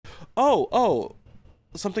Oh,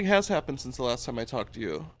 something has happened since the last time I talked to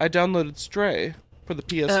you. I downloaded Stray for the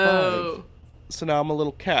PS5. Oh. So now I'm a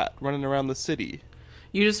little cat running around the city.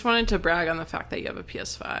 You just wanted to brag on the fact that you have a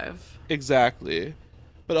PS5. Exactly.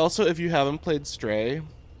 But also, if you haven't played Stray,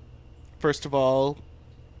 first of all,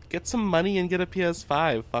 get some money and get a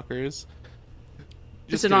PS5, fuckers.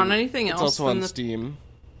 Is it on anything else? It's also on Steam.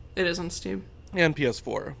 It is on Steam. And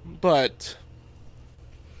PS4. But,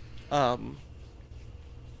 the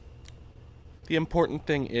important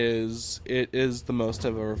thing is, it is the most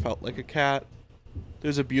I've ever felt like a cat.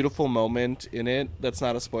 There's a beautiful moment in it that's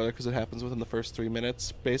not a spoiler because it happens within the first 3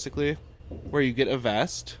 minutes, basically, where you get a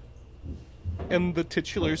vest, and the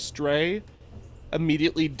titular Stray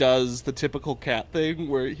immediately does the typical cat thing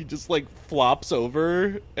where he just, like, flops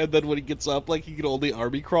over, and then when he gets up, like, he can only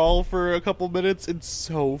army crawl for a couple minutes. It's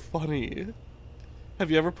so funny. Have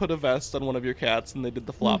you ever put a vest on one of your cats and they did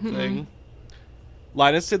the flop thing?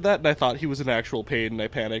 Linus did that, and I thought he was in actual pain, and I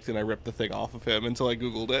panicked, and I ripped the thing off of him until I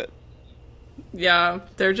Googled it. Yeah,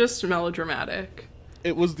 they're just melodramatic.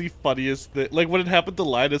 It was the funniest thing. Like, when it happened to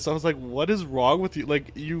Linus, I was like, what is wrong with you?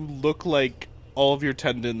 Like, you look like all of your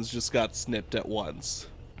tendons just got snipped at once.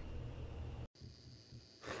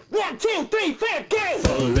 1, 2, 3, 4, go!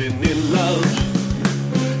 Falling in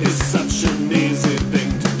love is such an easy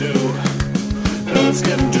thing to do. Girls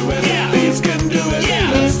can do it, Yeah. these can do it.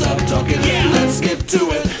 Yeah. Let's stop talking, Yeah. let's get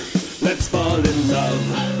to it. Let's fall in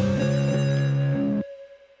love.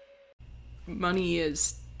 Money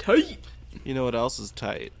is tight. You know what else is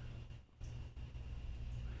tight?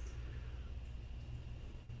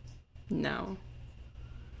 No.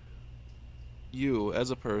 You,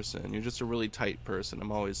 as a person, you're just a really tight person,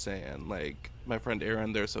 I'm always saying. Like, my friend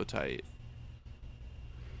Aaron, they're so tight.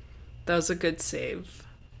 That was a good save.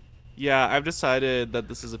 Yeah, I've decided that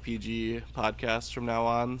this is a PG podcast from now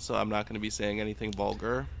on, so I'm not going to be saying anything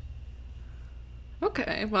vulgar.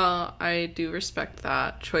 Okay, well, I do respect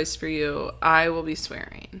that choice for you. I will be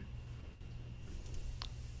swearing.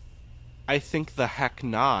 I think the heck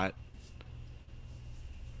not.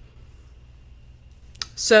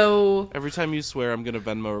 So, Every time you swear, I'm going to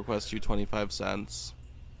Venmo request you 25 cents.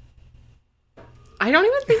 I don't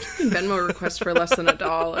even think you can Venmo request for less than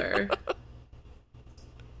 $1.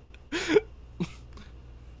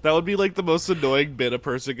 That would be like the most annoying bit a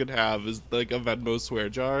person could have, is like a Venmo swear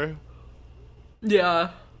jar. Yeah.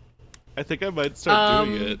 I think I might start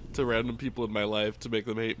doing it to random people in my life to make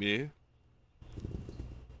them hate me.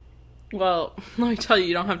 Well, let me tell you,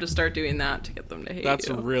 you don't have to start doing that to get them to hate That's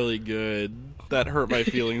you. really good. That hurt my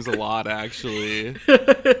feelings a lot, actually.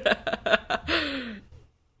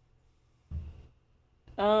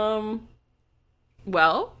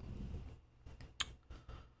 Well,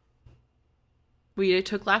 we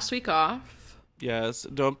took last week off. Yes,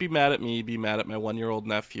 don't be mad at me, be mad at my 1-year-old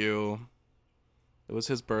nephew. It was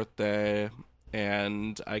his birthday,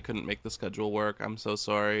 and I couldn't make the schedule work. I'm so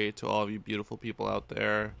sorry to all of you beautiful people out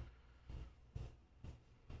there.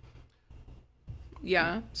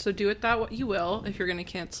 Yeah, so do it that what you will. If you're going to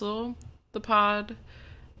cancel the pod,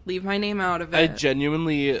 leave my name out of it. I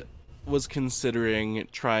genuinely was considering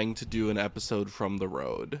trying to do an episode from the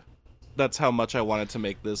road. That's how much I wanted to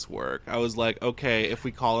make this work. I was like, okay, if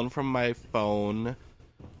we call in from my phone,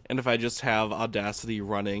 and if I just have Audacity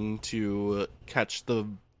running to catch the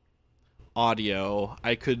audio,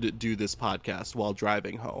 I could do this podcast while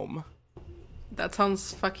driving home. That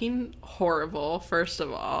sounds fucking horrible, first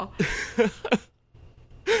of all.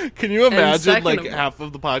 Can you imagine, second like, of all- half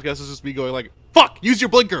of the podcast is just me going like, fuck, use your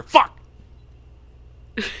blinker, fuck!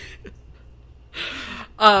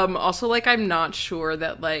 Also, like, I'm not sure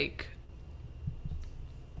that, like,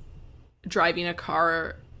 driving a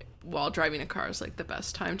car while driving a car is, like, the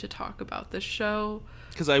best time to talk about this show.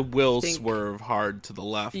 Because I will Think- swerve hard to the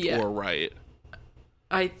left Yeah. or right.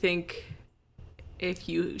 I think if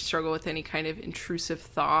you struggle with any kind of intrusive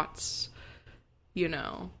thoughts, you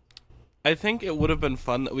know. I think it would have been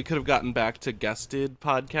fun that we could have gotten back to guested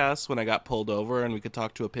podcasts when I got pulled over and we could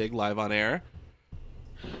talk to a pig live on air.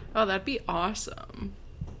 Oh, that'd be awesome.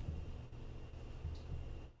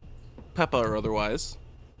 Peppa or otherwise.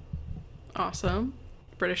 Awesome.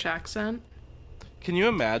 British accent. Can you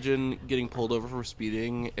imagine getting pulled over for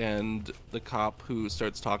speeding and the cop who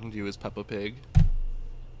starts talking to you is Peppa Pig?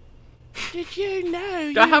 Did you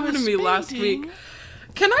know That happened to me last week.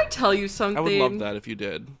 Can I tell you something? I would love that if you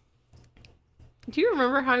did. Do you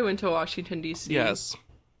remember how I went to Washington, D.C.? Yes.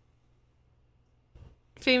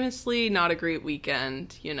 Famously, not a great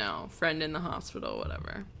weekend, you know, friend in the hospital,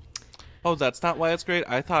 whatever. Oh, that's not why it's great?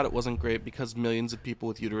 I thought it wasn't great because millions of people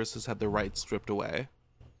with uteruses had their rights stripped away.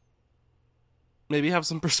 Maybe have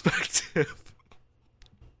some perspective.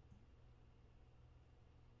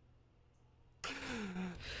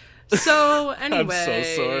 So I'm anyway,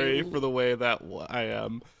 so sorry for the way that I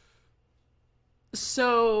am.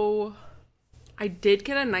 So I did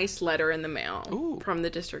get a nice letter in the mail Ooh. from the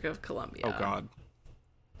District of Columbia. Oh God.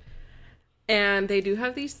 And they do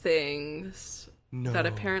have these things No. that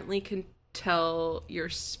apparently can tell your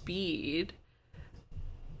speed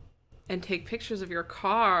and take pictures of your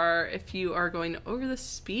car if you are going over the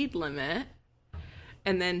speed limit,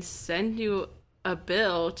 and then send you a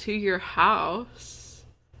bill to your house.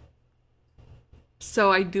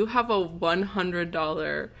 So I do have a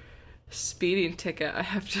 $100 speeding ticket I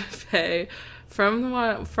have to pay from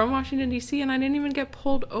Washington, D.C., and I didn't even get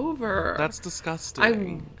pulled over. That's disgusting.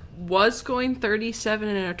 I was going 37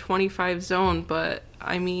 in a 25 zone, but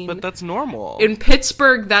I mean... But that's normal. In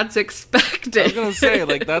Pittsburgh, that's expected. I was gonna say,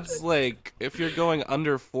 like, that's like, if you're going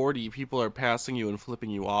under 40, people are passing you and flipping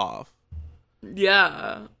you off.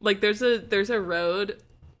 Yeah. Like, there's a road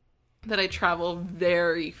that I travel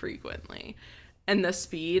very frequently, and the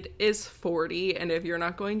speed is 40, and if you're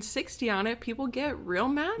not going 60 on it, people get real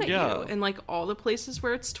mad at you. And, like, all the places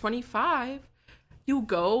where it's 25, you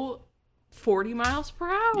go 40 miles per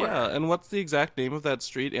hour. Yeah, and what's the exact name of that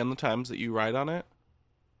street and the times that you ride on it?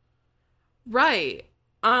 Right.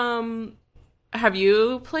 Have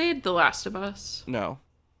you played The Last of Us? No.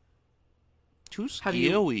 Too Have you?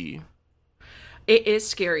 scary. It is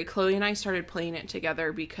scary. Chloe and I started playing it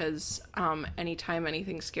together because anytime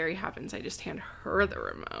anything scary happens, I just hand her the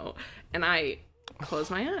remote and I close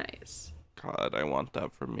my eyes. God, I want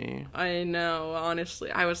that for me. I know, honestly.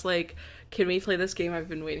 I was like, can we play this game? I've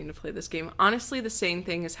been waiting to play this game. Honestly, the same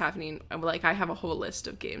thing is happening. Like, I have a whole list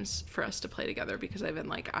of games for us to play together because I've been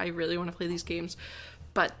like, I really want to play these games,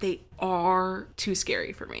 but they are too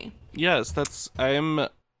scary for me. Yes, I'm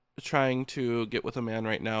trying to get with a man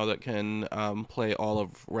right now that can play all of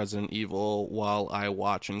Resident Evil while I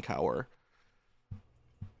watch and cower.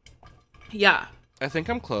 Yeah. I think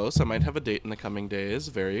I'm close. I might have a date in the coming days.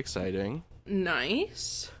 Very exciting.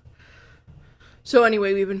 Nice. So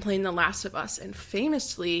anyway, we've been playing The Last of Us, and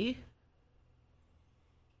famously,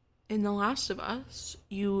 in The Last of Us,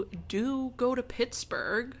 you do go to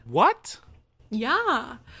Pittsburgh. What?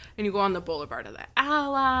 Yeah. And you go on the Boulevard of the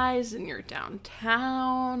Allies, and you're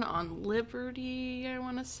downtown on Liberty, I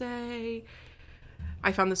want to say.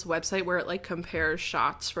 I found this website where it, like, compares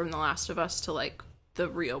shots from The Last of Us to, like, the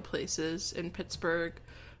real places in Pittsburgh.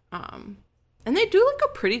 And they do, like,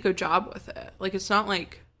 a pretty good job with it. Like, it's not,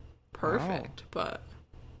 like, perfect, but...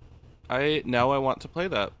 I want to play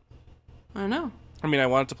that. I know. I mean, I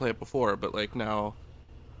wanted to play it before, but, like, now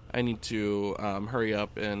I need to hurry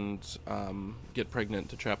up and get pregnant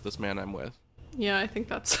to trap this man I'm with. Yeah, I think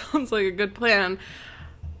that sounds like a good plan.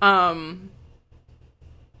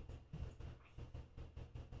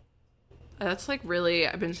 That's, like, really...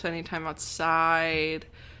 I've been spending time outside...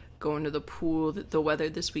 going to the pool. The weather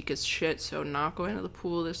this week is shit, so not going to the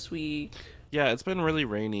pool this week. Yeah, it's been really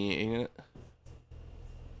rainy, ain't it?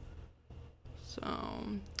 So,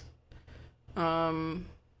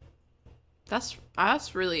 that's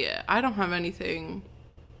really it. I don't have anything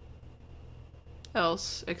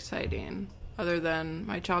else exciting other than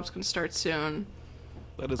my job's gonna start soon.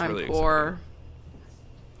 That is I'm really poor.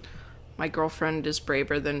 My girlfriend is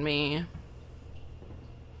braver than me.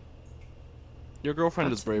 Your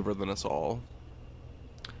girlfriend is braver than us all.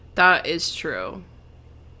 That is true.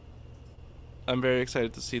 I'm very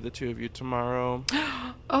excited to see the two of you tomorrow.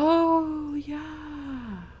 Oh,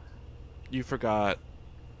 yeah. You forgot.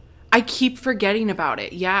 I keep forgetting about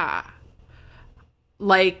it, yeah.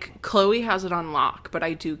 Like, Chloe has it on lock, but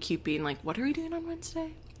I do keep being like, what are we doing on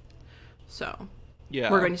Wednesday? So, Yeah.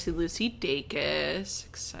 we're going to see Lucy Dacus.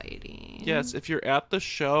 Exciting. Yes, if you're at the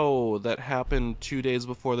show that happened 2 days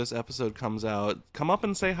before this episode comes out, come up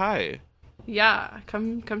and say hi. Yeah,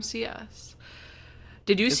 come see us.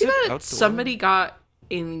 Did you see it that outdoor? somebody got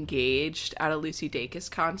engaged at a Lucy Dacus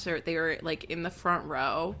concert? They were, like, in the front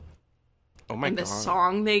row. Oh my And god. the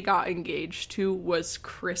song they got engaged to was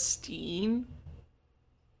Christine.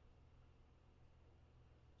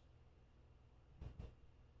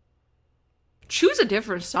 Choose a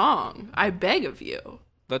different song. I beg of you.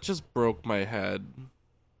 That just broke my head.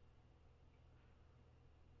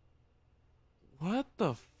 What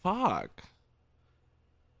the fuck?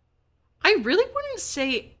 I really wouldn't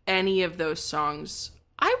say any of those songs.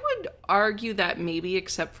 I would argue that maybe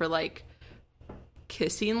except for, like,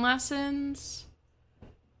 Kissing Lessons,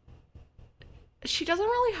 she doesn't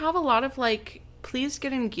really have a lot of, like, please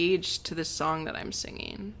get engaged to this song that I'm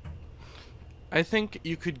singing. I think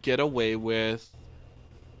you could get away with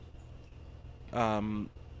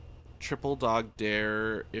Triple Dog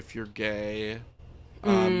Dare if you're gay.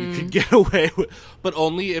 You could get away with, but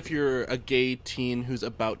only if you're a gay teen who's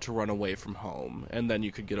about to run away from home, and then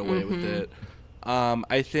you could get away with it.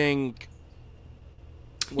 I think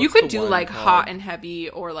you could do like Hot and Heavy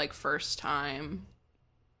or like First Time.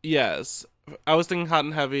 Yes, I was thinking Hot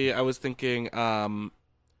and Heavy. I was thinking,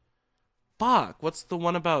 what's the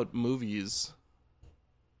one about movies?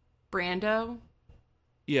 Brando.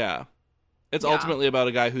 Yeah, it's ultimately about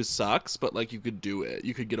a guy who sucks, but like you could do it.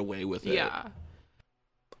 You could get away with it. Yeah.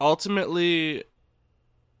 Ultimately,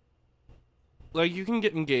 like, you can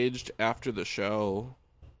get engaged after the show.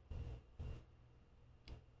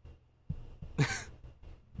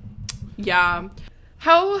 Yeah.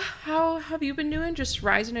 How have you been doing? Just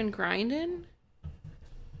rising and grinding?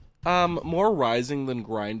 More rising than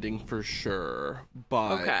grinding for sure,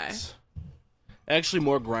 but Okay. Actually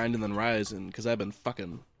more grinding than rising, because I've been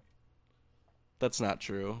fucking. That's not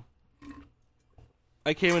true.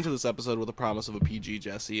 I came into this episode with a promise of a PG,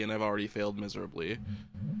 Jesse, and I've already failed miserably.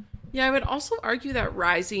 Yeah, I would also argue that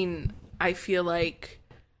rising, I feel like,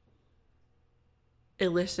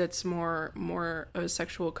 elicits more of a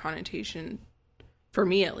sexual connotation, for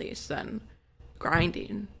me at least, than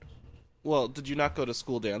grinding. Well, did you not go to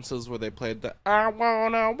school dances where they played the I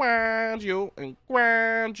wanna wind you and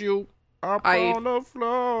grind you up on the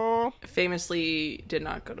floor? Famously did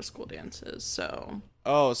not go to school dances, so...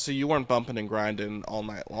 Oh, so you weren't bumping and grinding all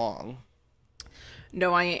night long.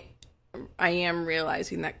 No, I am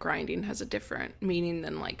realizing that grinding has a different meaning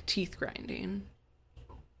than, like, teeth grinding.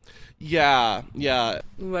 Yeah.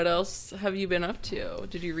 What else have you been up to?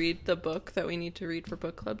 Did you read the book that we need to read for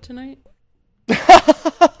book club tonight?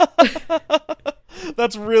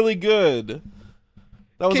 That's really good.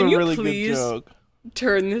 That was Can a you really good please joke.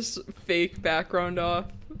 Turn this fake background off.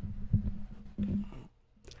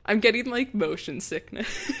 I'm getting, like, motion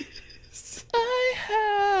sickness. I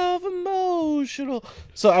have emotional.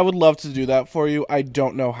 So I would love to do that for you. I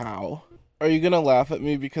don't know how. Are you gonna laugh at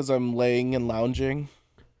me because I'm laying and lounging?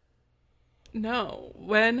 No.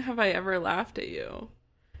 When have I ever laughed at you?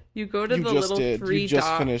 You go to You the just little did. three You just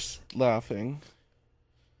dots finished laughing.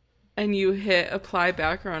 and you hit apply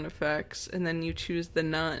background effects and then you choose the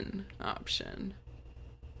none option.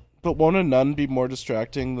 But won't a nun be more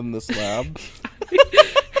distracting than this lab?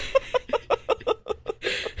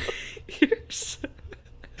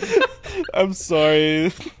 I'm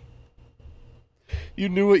sorry. You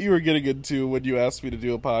knew what you were getting into when you asked me to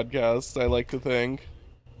do a podcast, I like to think.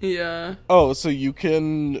 Yeah. Oh, so you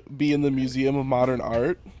can be in the Museum of Modern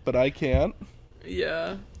Art, but I can't?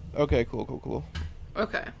 Yeah. Okay, cool.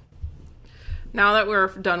 Okay. Now that we're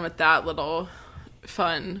done with that little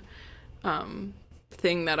fun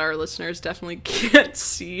thing that our listeners definitely can't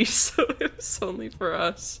see, so it's only for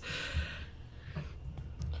us.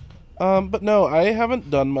 But no, I haven't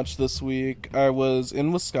done much this week. I was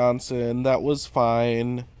in Wisconsin, that was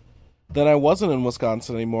fine. Then I wasn't in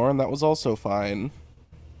Wisconsin anymore, and that was also fine.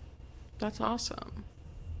 That's awesome.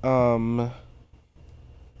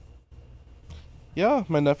 Yeah,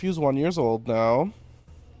 my nephew's 1 year old now.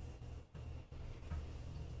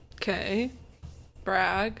 Okay.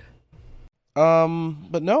 Brag.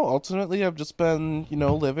 But no, ultimately I've just been,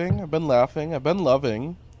 living. I've been laughing. I've been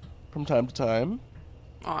loving from time to time.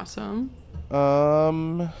 Awesome. Yeah,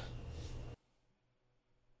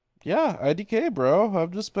 IDK, bro.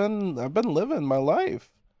 I've been living my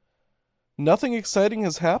life. Nothing exciting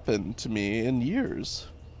has happened to me in years.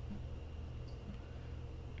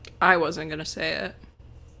 I wasn't gonna say it.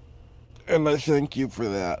 And I thank you for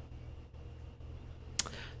that.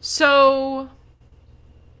 So,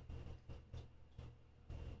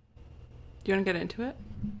 do you want to get into it?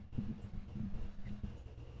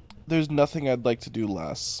 There's nothing I'd like to do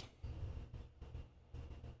less.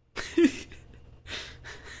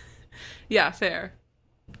 Yeah, fair.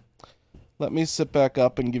 Let me sit back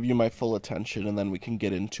up and give you my full attention, and then we can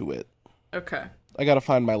get into it. Okay. I gotta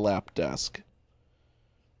find my lap desk.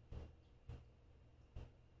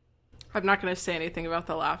 I'm not gonna say anything about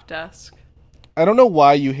the laugh desk. I don't know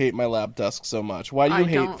why you hate my lap desk so much. Why do you I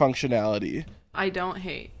hate don't. functionality? I don't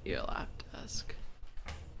hate your laugh desk.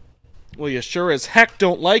 Well, you sure as heck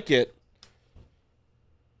don't like it.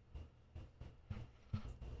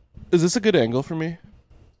 Is this a good angle for me?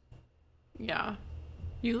 Yeah.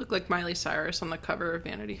 You look like Miley Cyrus on the cover of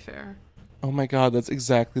Vanity Fair. Oh my god, that's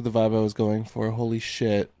exactly the vibe I was going for. Holy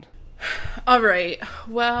shit. All right.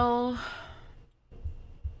 Well,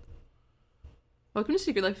 welcome to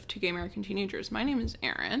Secret Life of Two Gay American Teenagers. My name is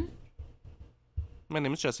Erin. My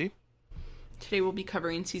name is Jesse. Today we'll be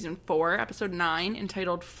covering season 4, episode 9,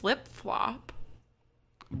 entitled Flip Flop.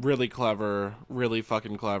 Really clever. Really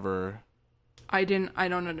fucking clever. I don't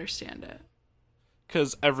understand it.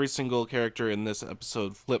 Because every single character in this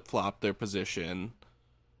episode flip-flopped their position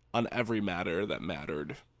on every matter that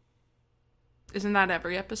mattered. Isn't that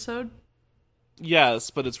every episode? Yes,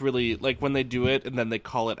 but it's really, like, when they do it and then they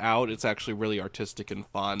call it out, it's actually really artistic and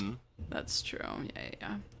fun. That's true.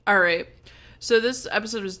 Yeah. All right. So this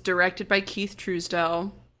episode was directed by Keith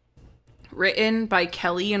Truesdell, written by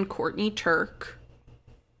Kelly and Courtney Turk.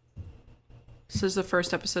 This is the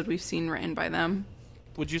first episode we've seen written by them.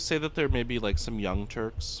 Would you say that there may be, like, some young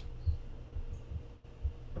Turks?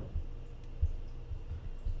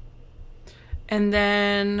 And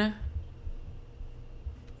then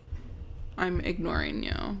I'm ignoring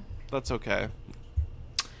you. That's okay.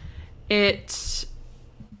 It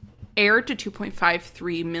aired to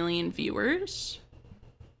 2.53 million viewers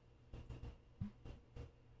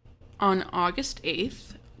on August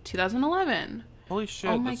 8th, 2011. Holy shit.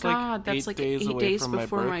 Oh my that's god, that's like 8 days from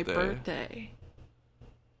before my birthday.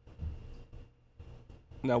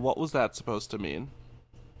 Now, what was that supposed to mean?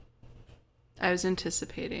 I was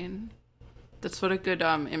anticipating. That's what a good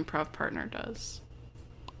improv partner does.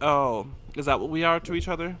 Oh, is that what we are to each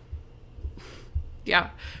other?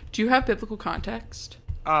 Yeah. Do you have biblical context?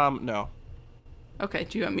 No. Okay,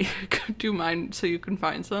 do you want me to do mine so you can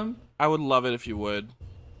find some? I would love it if you would.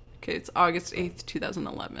 Okay, it's August 8th,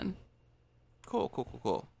 2011.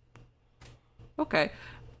 Cool. Okay.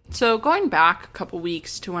 So going back a couple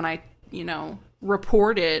weeks to when I,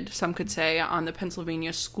 reported, some could say, on the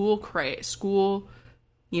Pennsylvania school, The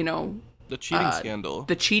cheating scandal.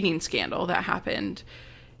 The cheating scandal that happened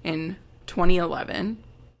in 2011.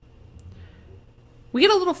 We get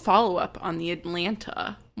a little follow-up on the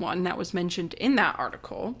Atlanta one that was mentioned in that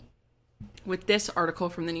article, with this article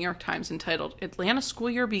from the New York Times entitled, "Atlanta School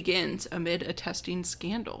Year Begins Amid a Testing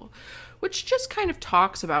Scandal," which just kind of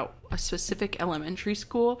talks about a specific elementary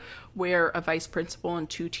school where a vice principal and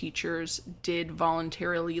 2 teachers did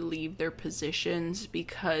voluntarily leave their positions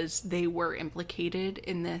because they were implicated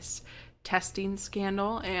in this testing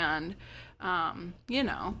scandal. And,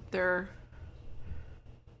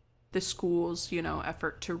 the school's,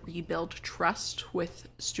 effort to rebuild trust with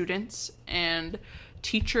students and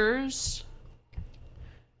teachers.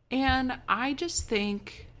 And I just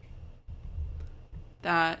think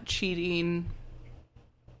that cheating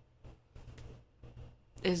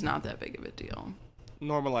is not that big of a deal.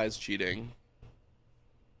 Normalize cheating.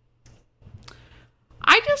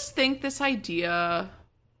 I just think this idea,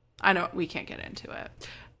 we can't get into it.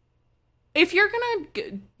 If you're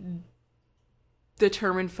gonna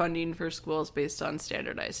determine funding for schools based on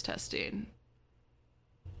standardized testing,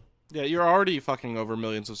 Yeah, you're already fucking over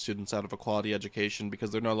millions of students out of a quality education because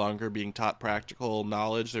they're no longer being taught practical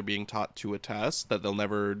knowledge. They're being taught to a test that they'll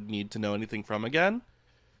never need to know anything from again.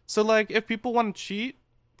 So, like, if people want to cheat,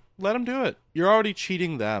 let them do it. You're already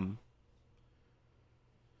cheating them.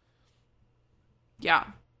 yeah.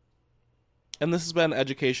 And this has been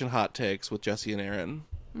Education Hot Takes with Jesse and Aaron.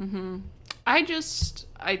 I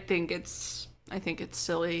think it's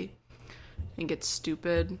silly. I think it's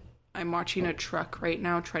stupid. I'm watching a truck right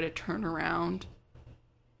now try to turn around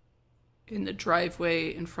in the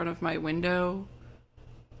driveway in front of my window.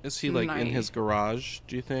 Is he, like, in his garage,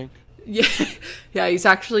 do you think? Yeah,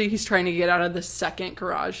 he's trying to get out of the second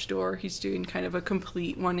garage door. He's doing kind of a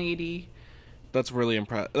complete 180. That's really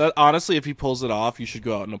impressive. Honestly, if he pulls it off, you should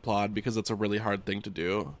go out and applaud because it's a really hard thing to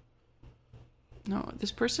do. No,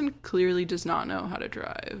 this person clearly does not know how to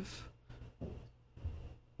drive.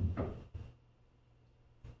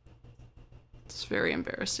 It's very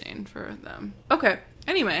embarrassing for them. Okay,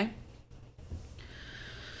 anyway.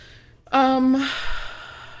 Did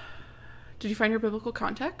you find your biblical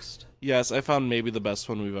context? Yes, I found maybe the best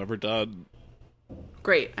one we've ever done.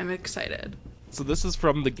 Great, I'm excited. So this is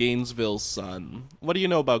from the Gainesville Sun. What do you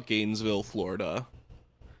know about Gainesville, Florida?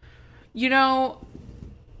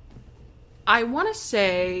 I want to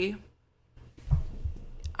say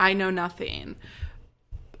I know nothing.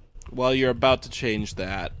 Well, you're about to change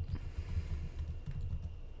that.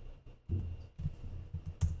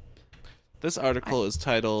 This article is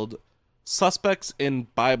titled, "Suspects in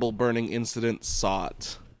Bible Burning Incident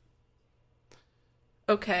Sought."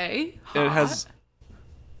 Okay. It has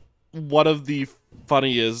one of the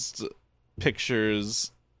funniest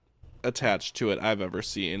pictures attached to it I've ever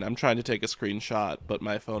seen. I'm trying to take a screenshot, but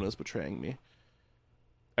my phone is betraying me.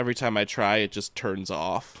 Every time I try, it just turns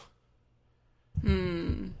off.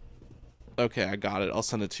 Okay, I got it. I'll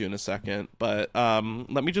send it to you in a second. But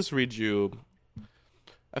let me just read you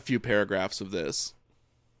a few paragraphs of this.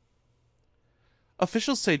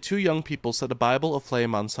 Officials say 2 young people set a Bible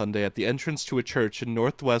aflame on Sunday at the entrance to a church in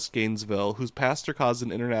northwest Gainesville, whose pastor caused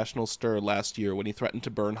an international stir last year when he threatened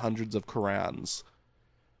to burn hundreds of Korans.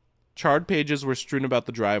 Charred pages were strewn about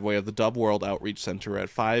the driveway of the Dove World Outreach Center at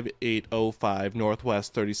 5805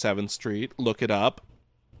 Northwest 37th Street. Look it up.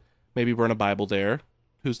 Maybe burn a Bible there.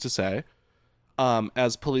 Who's to say?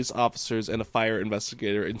 As police officers and a fire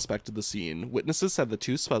investigator inspected the scene. Witnesses said the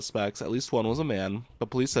two suspects, at least one was a man, but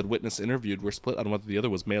police said witness interviewed were split on whether the other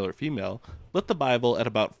was male or female, lit the Bible at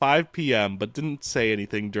about 5 p.m., but didn't say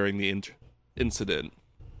anything during the incident.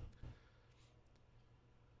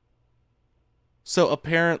 So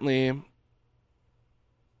apparently,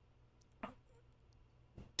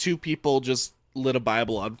 two people just lit a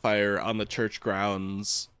Bible on fire on the church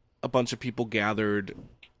grounds. A bunch of people gathered,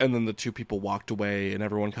 and then the two people walked away, and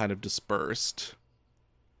everyone kind of dispersed.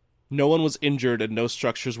 No one was injured, and no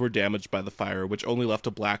structures were damaged by the fire, which only left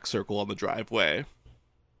a black circle on the driveway.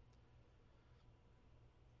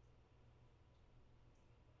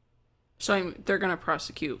 So they're going to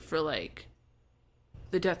prosecute for, like,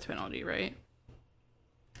 the death penalty, right?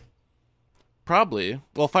 Probably.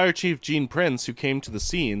 Well, Fire Chief Gene Prince, who came to the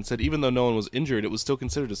scene, said even though no one was injured, it was still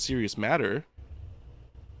considered a serious matter.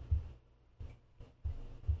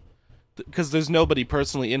 Because there's nobody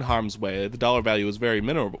personally in harm's way. The dollar value was very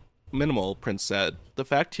minimal, Prince said. The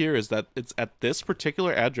fact here is that it's at this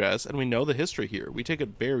particular address, and we know the history here. We take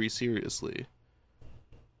it very seriously.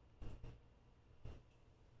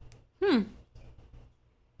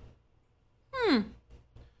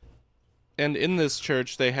 And in this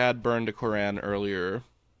church, they had burned a Koran earlier.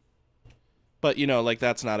 But, you know, like,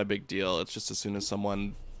 that's not a big deal. It's just as soon as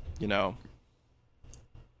someone, you know,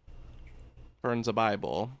 burns a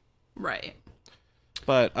Bible. Right.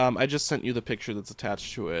 But I just sent you the picture that's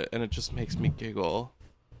attached to it, and it just makes me giggle.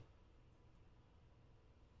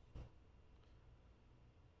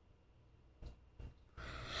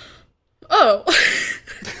 Oh.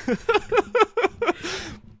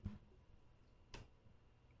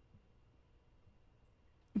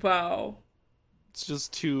 Wow. It's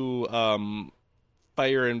just two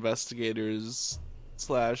fire investigators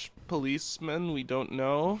 / policemen, we don't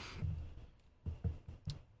know.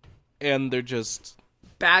 And they're just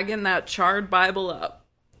bagging that charred Bible up.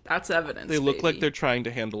 That's evidence. They look baby. like they're trying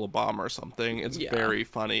to handle a bomb or something. It's very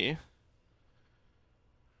funny.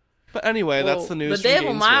 But anyway, that's the news. The from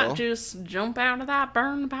devil might Gainesville. just jump out of that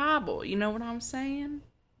burned Bible. You know what I'm saying?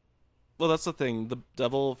 Well, that's the thing. The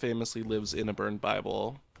devil famously lives in a burned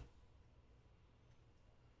Bible.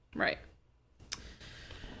 Right.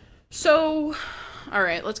 So, all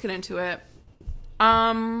right, let's get into it.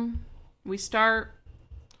 We start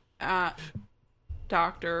at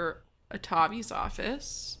Dr. Atavi's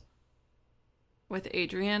office with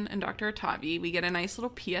Adrian and Dr. Atavi. We get a nice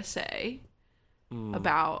little PSA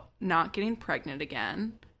about not getting pregnant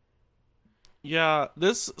again. Yeah,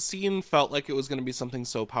 this scene felt like it was going to be something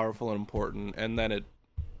so powerful and important, and then it,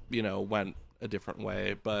 you know, went a different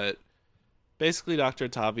way. But basically, Dr.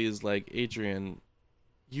 Atavi is like, Adrian,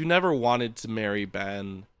 you never wanted to marry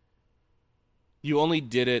Ben. You only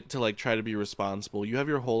did it to, like, try to be responsible. You have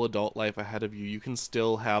your whole adult life ahead of you. You can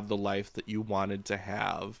still have the life that you wanted to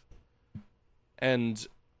have. And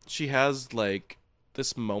she has, like,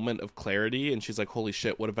 this moment of clarity, and she's like, holy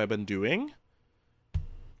shit, what have I been doing?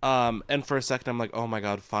 And for a second, I'm like, oh my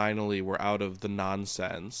god, finally, we're out of the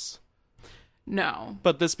nonsense. No.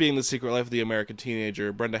 But this being The Secret Life of the American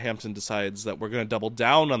Teenager, Brenda Hampton decides that we're going to double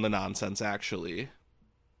down on the nonsense, actually.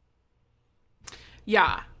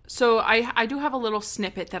 Yeah. So I do have a little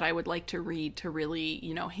snippet that I would like to read to really,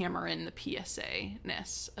 you know, hammer in the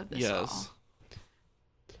PSA-ness of this all.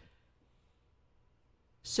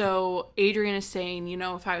 So Adrian is saying, you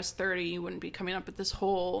know, if I was 30, you wouldn't be coming up with this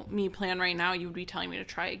whole me plan right now. You would be telling me to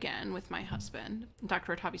try again with my husband. And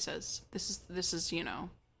Dr. Atavi says, this is, you know,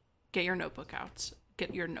 get your notebook out.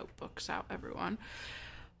 Get your notebooks out, everyone.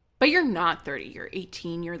 But you're not 30. You're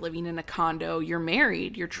 18. You're living in a condo. You're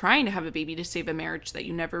married. You're trying to have a baby to save a marriage that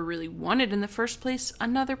you never really wanted in the first place.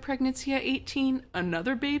 Another pregnancy at 18.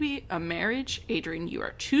 Another baby. A marriage. Adrian, you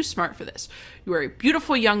are too smart for this. You are a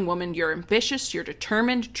beautiful young woman. You're ambitious. You're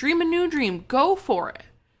determined. Dream a new dream. Go for it.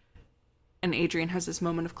 And Adrian has this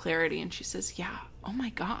moment of clarity and she says, yeah, oh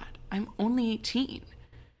my God, I'm only 18.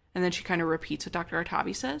 And then she kind of repeats what Dr.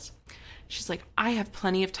 Atavi says. She's like, I have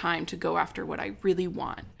plenty of time to go after what I really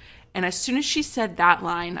want. And as soon as she said that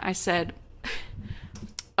line, I said,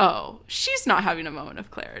 oh, she's not having a moment of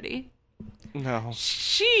clarity. No.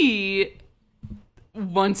 She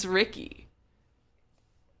wants Ricky.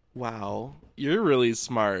 Wow. You're really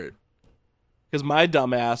smart. Because my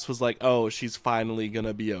dumbass was like, oh, she's finally going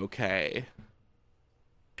to be okay.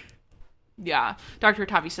 Yeah. Dr.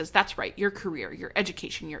 Atavi says, that's right. Your career, your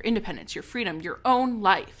education, your independence, your freedom, your own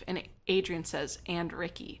life. And Adrian says, and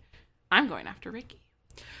Ricky. I'm going after Ricky.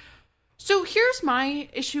 So here's my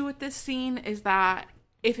issue with this scene is that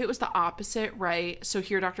if it was the opposite, right? So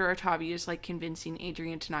here Dr. Octavia is like convincing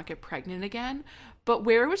Adrian to not get pregnant again. But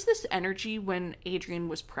where was this energy when Adrian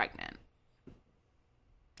was pregnant?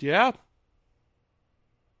 Yeah.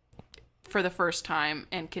 For the first time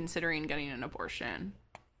and considering getting an abortion.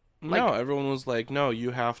 No, everyone was like, no,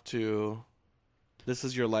 you have to. This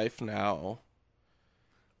is your life now.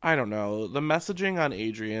 I don't know. The messaging on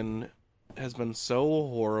Adrian has been so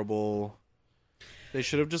horrible. They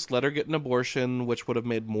should have just let her get an abortion, which would have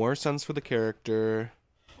made more sense for the character.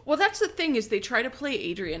 Well, that's the thing is they try to play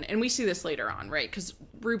Adrian, and we see this later on, right? Because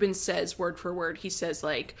Ruben says word for word, he says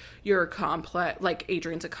like, you're a complex, like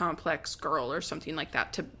Adrian's a complex girl or something like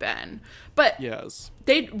that to Ben. But yes,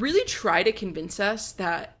 they really try to convince us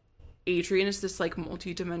that Adrian is this like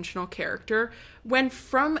multi-dimensional character when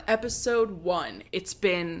from episode 1, it's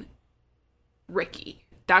been Ricky.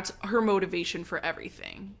 That's her motivation for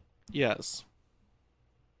everything. yes.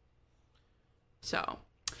 So,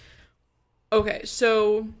 okay,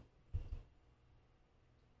 so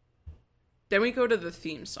then we go to the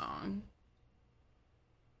theme song.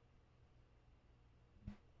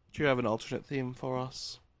 Do you have an alternate theme for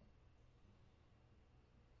us?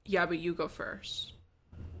 Yeah, but you go first.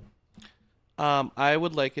 I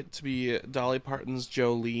would like it to be Dolly Parton's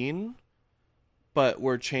Jolene, but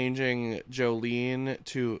we're changing Jolene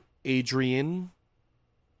to Adrian,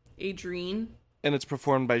 Adrian. and it's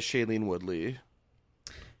performed by Shailene Woodley.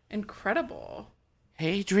 Incredible.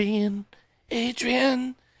 Adrian,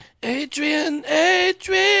 Adrian, Adrian,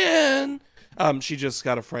 Adrian. She just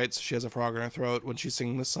got a fright, so she has a frog in her throat when she's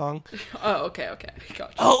singing this song. Oh, okay.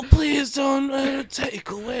 Gotcha. Oh, please don't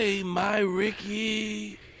take away my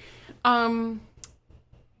Ricky. I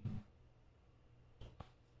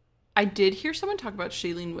did hear someone talk about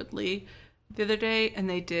Shailene Woodley the other day, and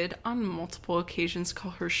they did on multiple occasions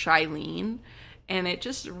call her Shylene, and it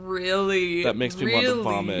just really That makes me want to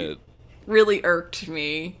vomit. Really irked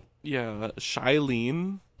me. Yeah,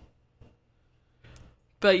 Shailene.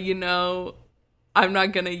 But you know, I'm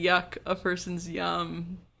not gonna yuck a person's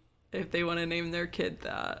yum if they want to name their kid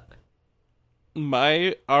that.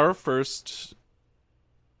 Our first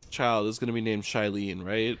child is going to be named Shailene,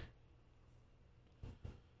 right?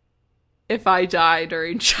 If I die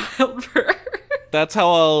during childbirth. That's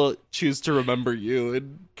how I'll choose to remember you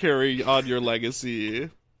and carry on your legacy.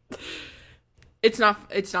 It's not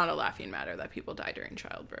a laughing matter that people die during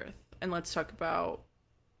childbirth. And let's talk about,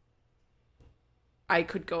 I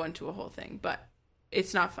could go into a whole thing, but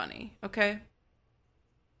it's not funny, okay?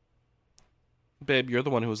 Babe, you're the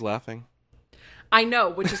one who was laughing. I know,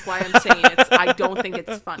 which is why I'm saying I don't think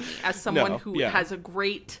it's funny. As someone who has a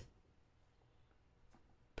great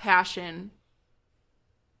passion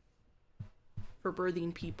for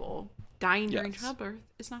birthing people, dying during childbirth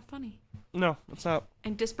is not funny. No, it's not.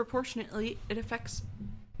 And disproportionately, it affects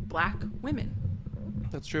Black women.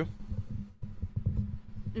 That's true.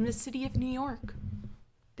 In the city of New York,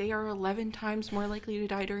 they are 11 times more likely to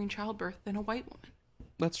die during childbirth than a white woman.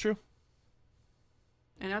 That's true.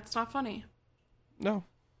 And that's not funny. No.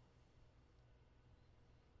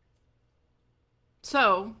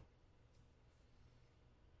 So,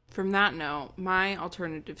 from that note, my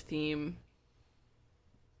alternative theme,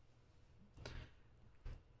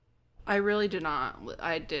 I did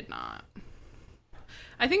not.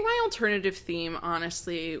 I think my alternative theme,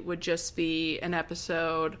 honestly, would just be an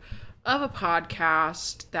episode of a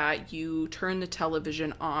podcast that you turn the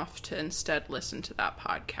television off to instead listen to that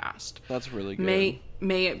podcast. That's really good.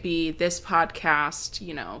 May it be this podcast,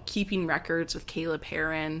 you know, Keeping Records with Caleb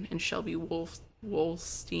Heron and Shelby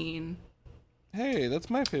Wolstein. Hey, that's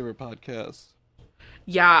my favorite podcast.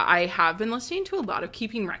 Yeah, I have been listening to a lot of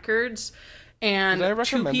Keeping Records. And did I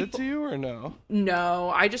recommend it to you or no? No,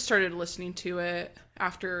 I just started listening to it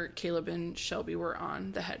after Caleb and Shelby were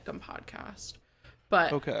on the Headgum podcast.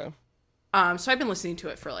 But okay. So I've been listening to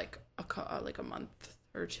it for like a month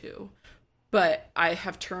or two. But I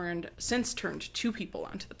have turned 2 people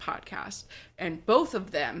onto the podcast, and both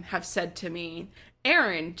of them have said to me,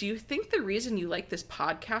 Aaron, do you think the reason you like this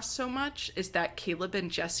podcast so much is that Caleb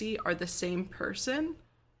and Jesse are the same person?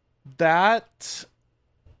 That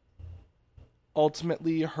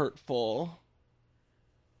ultimately hurtful,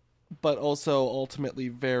 but also ultimately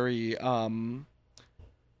very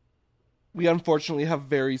we unfortunately have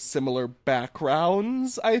very similar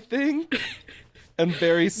backgrounds, I think, and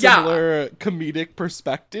very similar comedic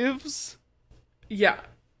perspectives. Yeah.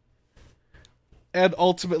 And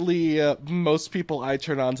ultimately, most people I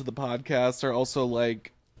turn on to the podcast are also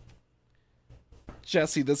like,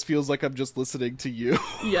 Jesse, this feels like I'm just listening to you.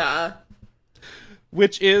 Yeah.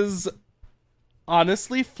 Which is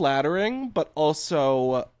honestly flattering, but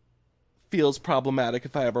also feels problematic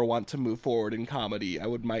if I ever want to move forward in comedy. I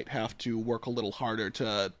might have to work a little harder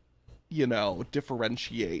to,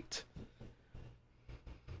 differentiate.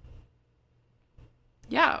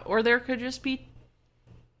 Yeah, or there could just be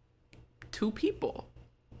two people.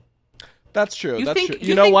 That's true. You That's think- true. you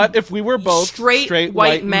You know think what? If we were both straight straight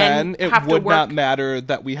white white men men, it have to would not work- matter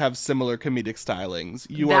that we have similar comedic stylings.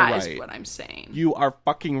 You are That right. is what I'm saying. You are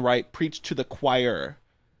fucking right. Preach to the choir.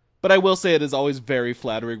 But I will say it is always very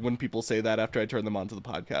flattering when people say that after I turn them onto the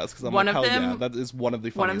podcast, because I'm One like, of hell them- yeah, that is one of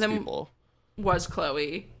the one of funniest them- people. Was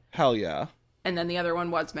Chloe, Hell yeah. and then the other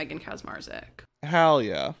one was Megan Kazmarzik. Hell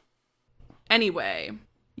yeah. Anyway,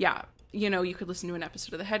 yeah, you could listen to an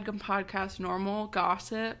episode of the Headgum podcast, normal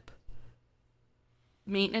gossip,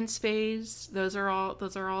 maintenance phase. Those are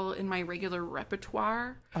all in my regular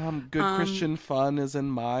repertoire. Good Christian fun is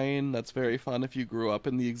in mine. That's very fun if you grew up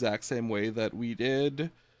in the exact same way that we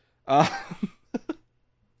did.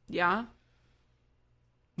 Yeah.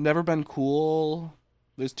 Never Been Cool.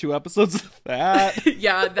 There's 2 episodes of that.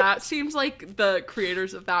 Yeah, that seems like the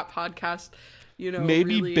creators of that podcast,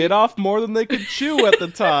 Maybe really... bit off more than they could chew at the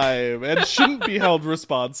time and shouldn't be held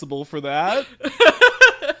responsible for that.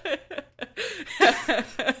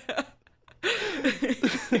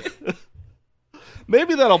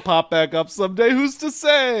 Maybe that'll pop back up someday. Who's to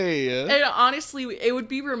say? And honestly, it would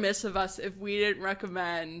be remiss of us if we didn't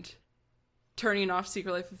recommend turning off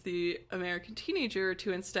Secret Life of the American Teenager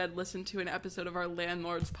to instead listen to an episode of our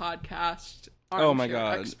Landlords podcast, Oh my Armchair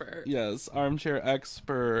god. Expert. Yes, Armchair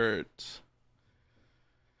Expert.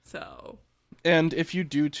 So, And if you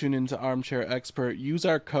do tune into Armchair Expert, use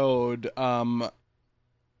our code, I'm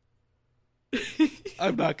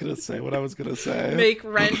not gonna say what I was gonna say. make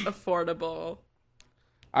rent affordable.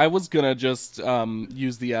 I was gonna just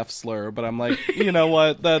use the F slur, but I'm like, you know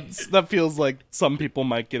what? That feels like some people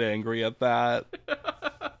might get angry at that.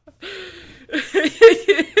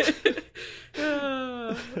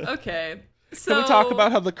 Okay. So, Can we talk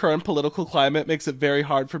about how the current political climate makes it very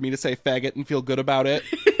hard for me to say faggot and feel good about it?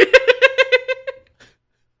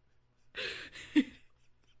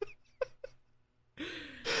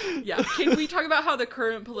 Yeah, can we talk about how the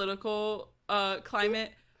current political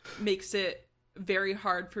climate makes it very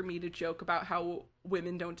hard for me to joke about how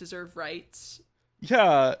women don't deserve rights?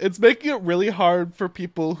 Yeah, it's making it really hard for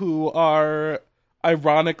people who are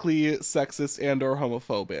ironically sexist and or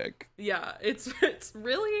homophobic. Yeah, it's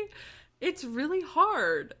really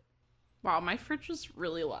hard. Wow, my fridge was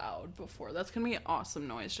really loud before. That's gonna be an awesome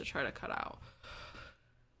noise to try to cut out.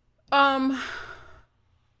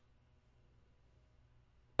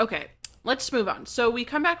 Okay, let's move on. So we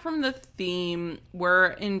come back from the theme. We're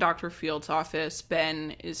in Dr. Field's office.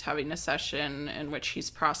 Ben is having a session in which he's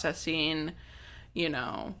processing,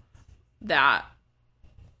 that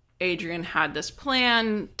Adrian had this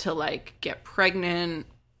plan to, get pregnant,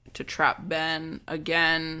 to trap Ben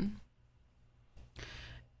again.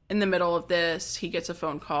 In the middle of this, he gets a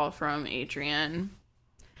phone call from Adrian.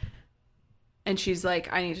 And she's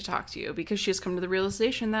like, I need to talk to you, because she has come to the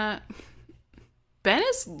realization that Ben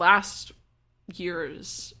is last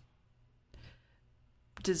year's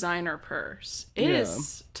designer purse. It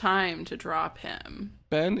is time to drop him.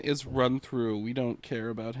 Ben is run through. We don't care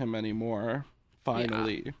about him anymore.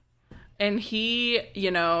 Finally. Yeah. And he,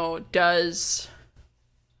 does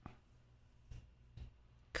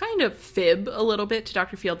kind of fib a little bit to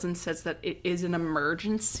Dr. Fields and says that it is an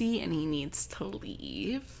emergency and he needs to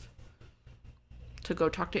leave to go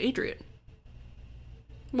talk to Adrian.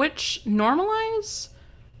 Which normalize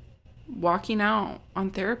walking out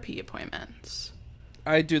on therapy appointments.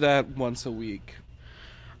 I do that once a week.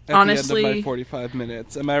 At Honestly, the end of my 45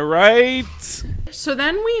 minutes. Am I right? So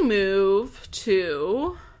then we move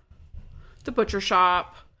to the butcher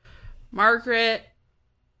shop. Margaret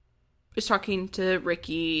is talking to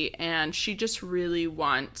Ricky, and she just really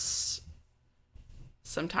wants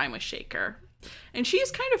some time with Shaker. And she's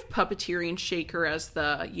kind of puppeteering Shaker as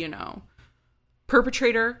the,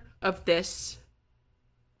 perpetrator of this.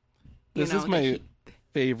 This is my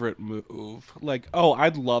favorite move. Like, oh,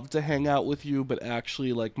 I'd love to hang out with you, but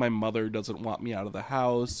actually, my mother doesn't want me out of the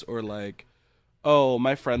house. Or oh,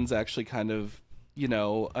 my friend's actually kind of,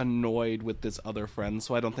 annoyed with this other friend,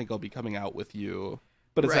 so I don't think I'll be coming out with you.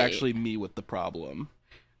 But it's actually me with the problem.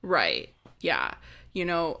 Right. Yeah.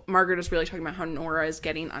 Margaret is really talking about how Nora is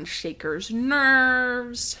getting on Shaker's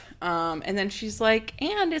nerves. And then she's like,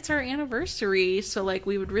 and it's our anniversary. So,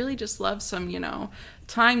 we would really just love some,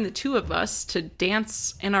 time, the two of us, to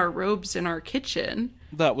dance in our robes in our kitchen.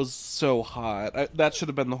 That was so hot. That should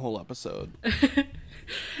have been the whole episode.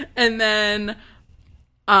 And then,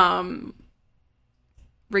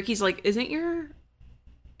 Ricky's like, isn't your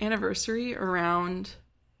anniversary around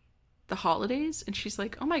the holidays? And she's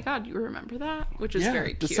like, oh my God, you remember that? Which is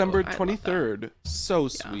very cute. December I love 23rd. So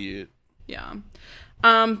sweet. Yeah.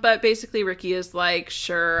 But basically Ricky is like,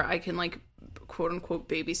 sure, I can like quote unquote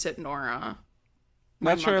babysit Nora.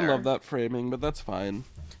 Not sure mother. I love that framing, but that's fine.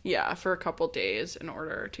 Yeah, for a couple days in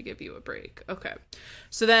order to give you a break. Okay.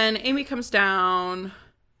 So then Amy comes down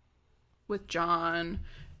with John.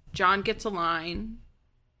 John gets a line.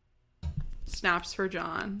 Snaps for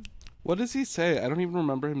John. What does he say? I don't even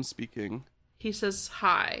remember him speaking. He says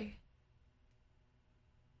hi.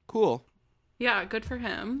 Cool. Yeah, good for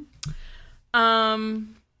him. All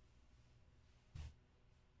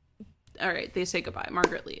right, they say goodbye.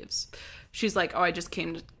 Margaret leaves. She's like, oh, I just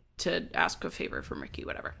came to ask a favor from Ricky,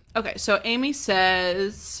 whatever. Okay, so Amy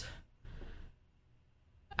says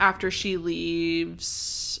after she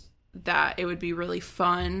leaves that it would be really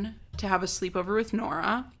fun to have a sleepover with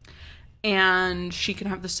Nora, and she can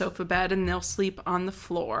have the sofa bed and they'll sleep on the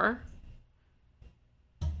floor.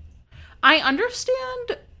 I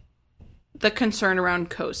understand the concern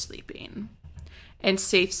around co-sleeping and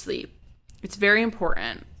safe sleep. It's very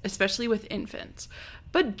important, especially with infants.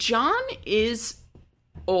 But John is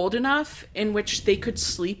old enough in which they could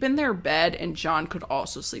sleep in their bed and John could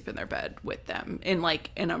also sleep in their bed with them in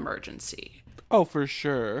like an emergency. Oh, for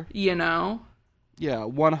sure. You know? Yeah,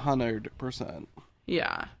 100%.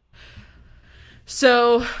 Yeah.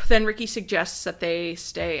 So then Ricky suggests that they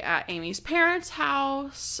stay at Amy's parents'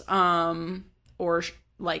 house, or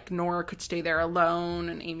like Nora could stay there alone,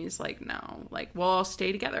 and Amy's like, no, like we'll all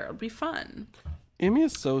stay together. It'll be fun. Amy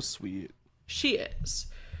is so sweet. She is.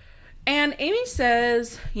 And Amy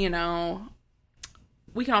says, you know,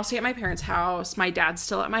 we can all stay at my parents' house. My dad's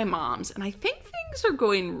still at my mom's, and I think things are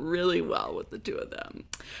going really well with the two of them.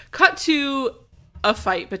 Cut to a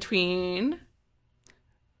fight between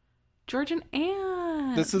George and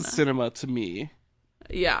Anne. This is cinema to me.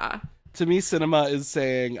 Yeah. To me, cinema is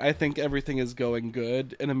saying, I think everything is going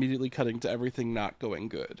good, and immediately cutting to everything not going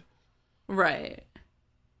good. Right.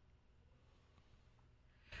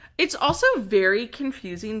 It's also very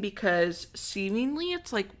confusing because seemingly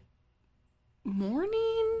it's like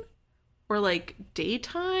morning or like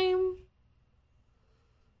daytime.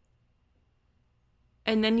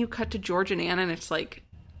 And then you cut to George and Anne and it's like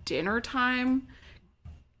dinner time.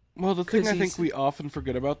 Well, the thing I think we often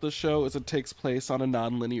forget about this show is it takes place on a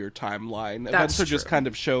non-linear timeline. Events are just kind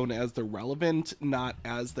of shown as they're relevant, not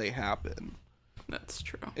as they happen. That's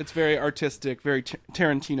true. It's very artistic, very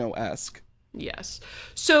Tarantino-esque. Yes.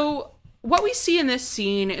 So what we see in this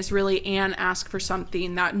scene is really Anne ask for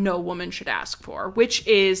something that no woman should ask for, which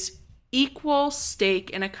is equal stake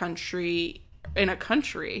in a country. In a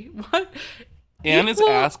country? What? Anne is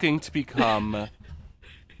asking to become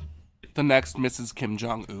the next Mrs. Kim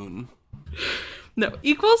Jong-un. No,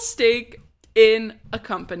 equal stake in a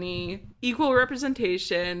company, equal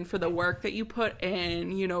representation for the work that you put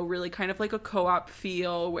in, you know, really kind of like a co-op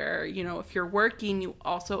feel where, you know, if you're working, you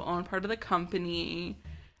also own part of the company.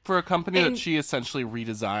 For a company that she essentially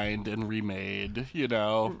redesigned and remade, you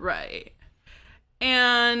know? Right.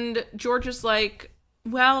 And George is like,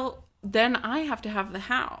 well, then I have to have the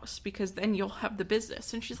house because then you'll have the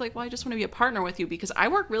business. And she's like, well, I just want to be a partner with you because I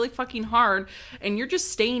work really fucking hard and you're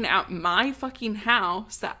just staying at my fucking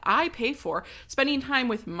house that I pay for, spending time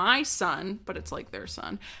with my son, but it's like their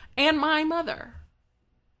son, and my mother.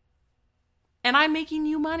 And I'm making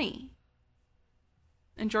you money.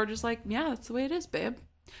 And George is like, yeah, that's the way it is, babe.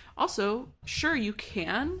 Also, sure, you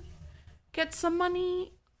can get some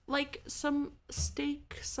money, like some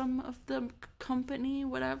stake, some of the company,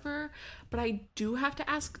 whatever. But I do have to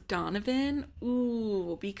ask Donovan,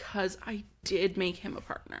 because I did make him a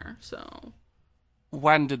partner, so.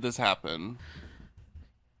 When did this happen?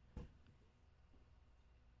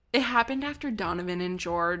 It happened after Donovan and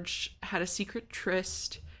George had a secret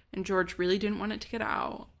tryst, and George really didn't want it to get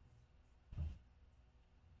out.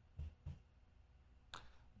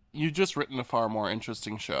 You've just written a far more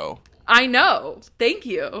interesting show. I know. Thank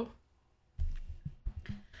you.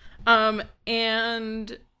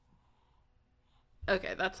 And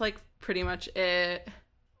okay, that's like pretty much it.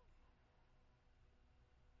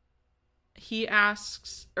 He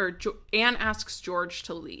asks, or Anne asks George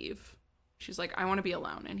to leave. She's like, I want to be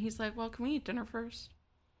alone. And he's like, well, can we eat dinner first?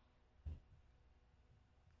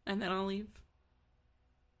 And then I'll leave.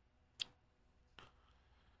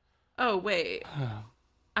 Oh, wait.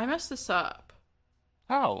 I messed this up.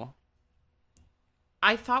 How?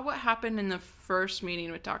 I thought what happened in the first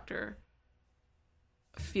meeting with Dr.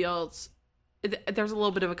 Fields, there's a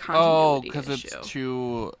little bit of a continuity issue. Because it's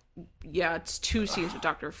two Yeah, it's 2 scenes with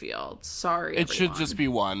Dr. Fields. Sorry, It should everyone. just be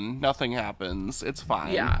one. Nothing happens. It's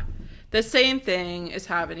fine. Yeah. The same thing is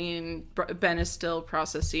happening. Ben is still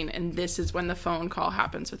processing, and this is when the phone call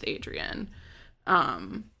happens with Adrian.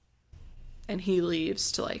 And he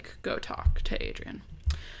leaves to, like, go talk to Adrian.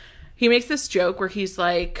 He makes this joke where he's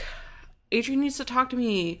like, Adrian needs to talk to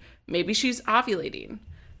me. Maybe she's ovulating.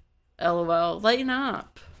 LOL, lighten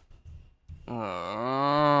up.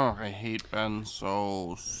 I hate Ben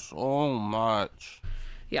so much.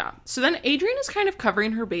 Yeah. So then Adrian is kind of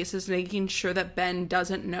covering her bases, making sure that Ben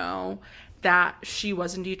doesn't know that she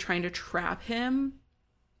was indeed trying to trap him.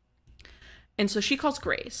 And so she calls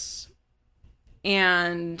Grace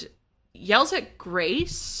and yells at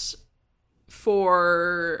Grace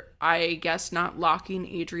for, I guess, not locking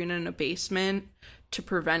Adrian in a basement to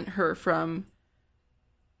prevent her from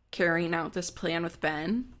carrying out this plan with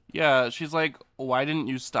Ben. Yeah, she's like, why didn't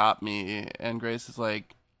you stop me? And Grace is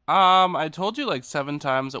like, I told you like 7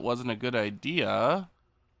 times it wasn't a good idea.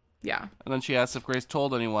 Yeah. And then she asks if Grace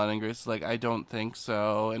told anyone, and Grace is like, I don't think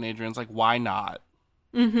so. And Adrian's like, why not?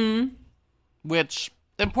 Mm-hmm. Which,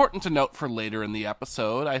 important to note for later in the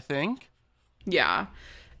episode, I think. Yeah.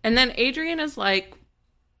 And then Adrian is like,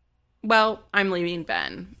 well, I'm leaving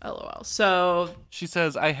Ben, LOL. So She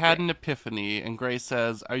says, I had an epiphany, and Grace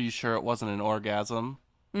says, are you sure it wasn't an orgasm?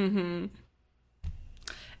 mm-hmm.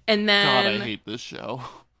 And God, then I hate this show.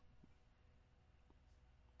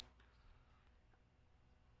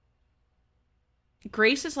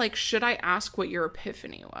 Grace is like, should I ask what your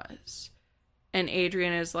epiphany was? And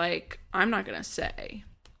Adrian is like, I'm not going to say.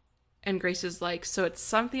 And Grace is like, so it's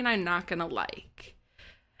something I'm not going to like.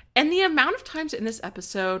 And the amount of times in this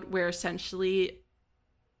episode where essentially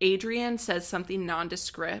Adrian says something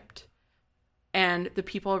nondescript and the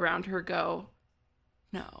people around her go,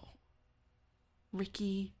 no,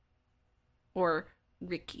 Ricky, or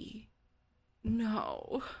Ricky,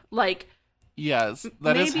 no. Like, Yes,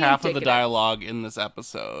 that is maybe half of the indicative. dialogue in this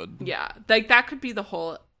episode. yeah, like that could be the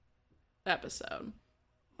whole episode.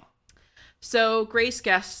 So Grace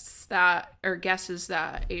guesses that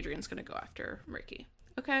Adrian's going to go after Ricky.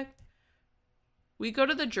 Okay. We go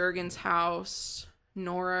to the Jurgens house.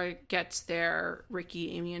 Nora gets there.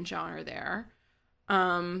 Ricky, Amy, and John are there.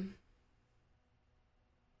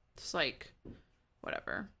 It's like,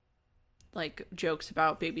 whatever. Like, jokes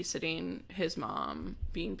about babysitting his mom,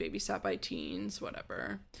 being babysat by teens,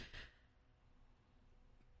 whatever.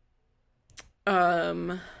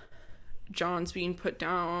 John's being put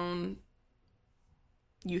down,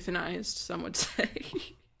 euthanized, some would say.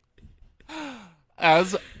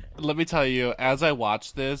 Let me tell you, as I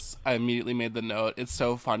watched this, I immediately made the note, it's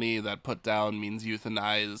so funny that put down means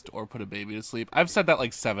euthanized or put a baby to sleep. I've said that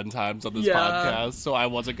like 7 times on this Yeah. podcast, so I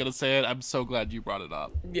wasn't going to say it. I'm so glad you brought it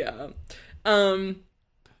up. Yeah.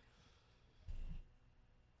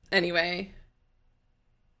 Anyway.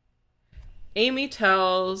 Amy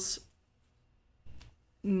tells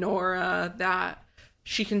Nora that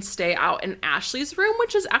she can stay out in Ashley's room,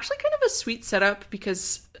 which is actually kind of a sweet setup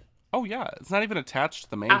because Oh, yeah. It's not even attached to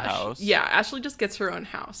the main house. Yeah, Ashley just gets her own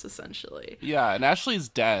house, essentially. Yeah, and Ashley's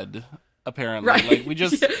dead, apparently. Right. Like, we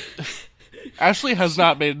just... Yeah. Ashley has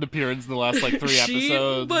not made an appearance in the last, like, 3 She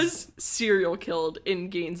episodes. was serial killed in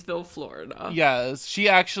Gainesville, Florida. Yes, she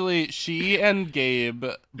and Gabe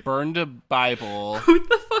burned a Bible. Who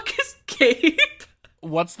the fuck is Gabe?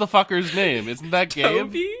 What's the fucker's name? Isn't that Gabe?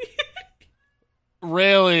 Toby?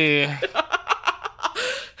 Really?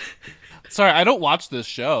 Sorry, I don't watch this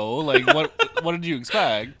show. Like, what did you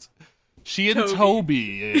expect? She and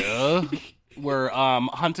Toby were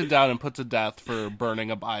hunted down and put to death for burning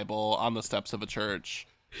a Bible on the steps of a church.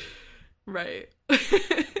 Right.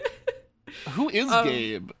 Who is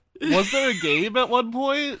Gabe? Was there a Gabe at one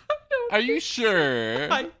point? Are you sure?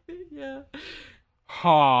 Yeah.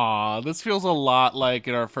 Huh. This feels a lot like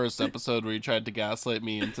in our first episode where you tried to gaslight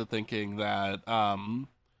me into thinking that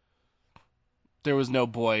there was no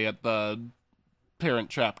boy at the Parent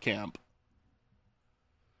Trap camp.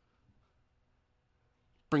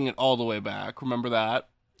 Bring it all the way back. Remember that?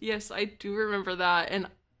 Yes, I do remember that. And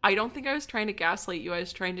I don't think I was trying to gaslight you. I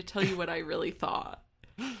was trying to tell you what I really thought.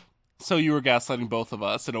 So you were gaslighting both of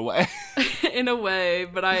us in a way. In a way,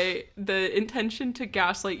 but the intention to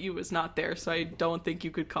gaslight you was not there, so I don't think you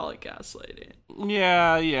could call it gaslighting.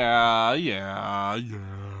 Yeah.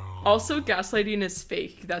 Also, gaslighting is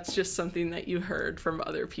fake. That's just something that you heard from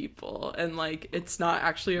other people, and, like, it's not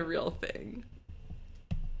actually a real thing.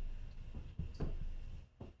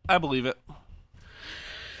 I believe it.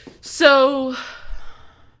 So,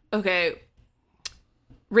 okay.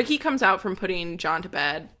 Ricky comes out from putting John to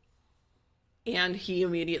bed, And he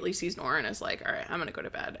immediately sees Nora and is like, all right, I'm going to go to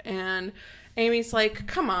bed. And Amy's like,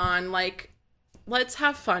 come on, like, let's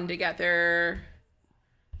have fun together.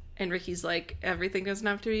 And Ricky's like, everything doesn't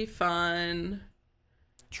have to be fun.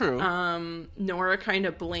 True. Nora kind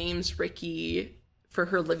of blames Ricky for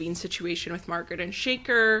her living situation with Margaret and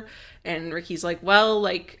Shaker. And Ricky's like, well,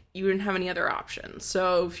 like, you didn't have any other options.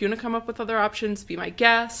 So if you want to come up with other options, be my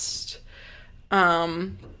guest.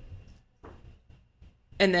 And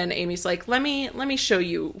then Amy's like, let me show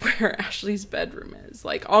you where Ashley's bedroom is.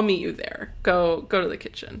 Like, I'll meet you there. Go to the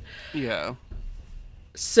kitchen. Yeah.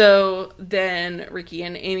 So then Ricky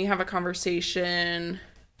and Amy have a conversation,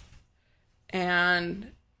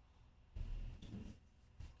 and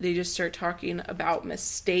they just start talking about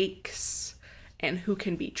mistakes and who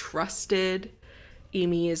can be trusted.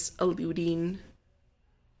 Amy is alluding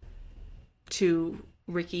to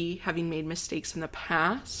Ricky having made mistakes in the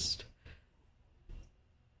past.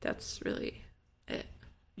 That's really it.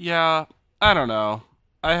 Yeah, I don't know.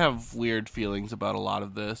 I have weird feelings about a lot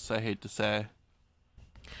of this, I hate to say.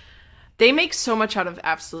 They make so much out of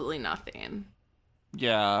absolutely nothing.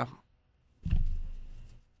 Yeah.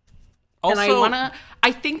 Also, And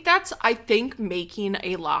I think making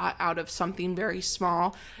a lot out of something very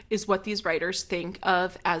small is what these writers think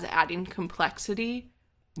of as adding complexity.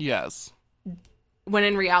 yes. When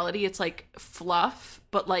in reality, it's like fluff,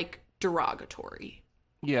 but like derogatory.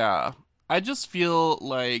 Yeah. I just feel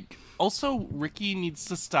like also Ricky needs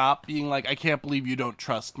to stop being like, I can't believe you don't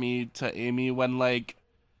trust me to Amy, when like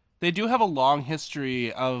they do have a long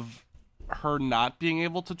history of her not being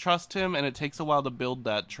able to trust him, and it takes a while to build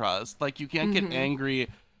that trust. Like, you can't get angry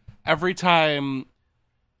every time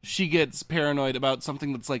she gets paranoid about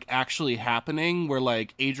something that's like actually happening, where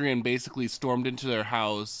like Adrian basically stormed into their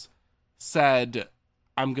house, said,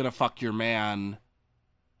 I'm gonna fuck your man,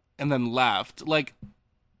 and then left. Like,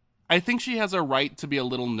 I think she has a right to be a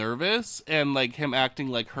little nervous, and like him acting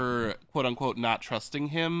like her quote unquote not trusting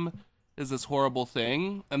him is this horrible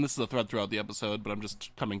thing. And this is a thread throughout the episode, but I'm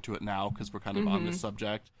just coming to it now because we're kind of on this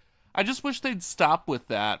subject. I just wish they'd stop with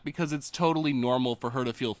that, because it's totally normal for her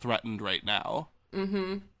to feel threatened right now.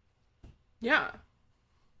 Yeah.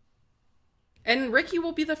 And Ricky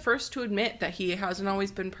will be the first to admit that he hasn't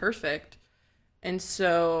always been perfect. And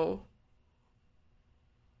so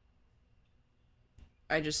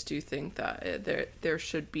I just do think that there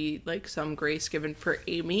should be like some grace given for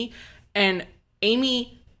Amy. And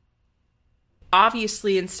Amy,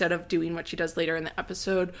 obviously, instead of doing what she does later in the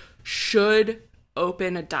episode, should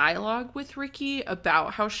open a dialogue with Ricky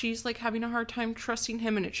about how she's like having a hard time trusting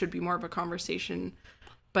him, and it should be more of a conversation.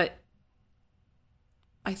 But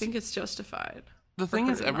I think it's justified. The thing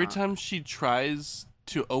is, every time she tries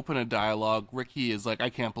to open a dialogue, Ricky is like, I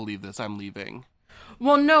can't believe this, I'm leaving.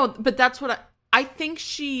 Well, no, but that's what I think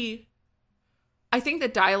I think the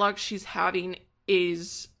dialogue she's having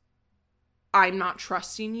is, I'm not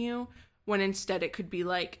trusting you, when instead it could be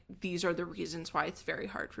like, these are the reasons why it's very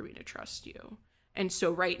hard for me to trust you. And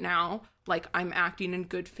so right now, like, I'm acting in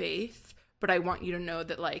good faith, but I want you to know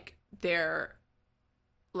that like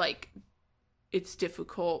it's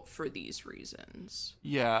difficult for these reasons.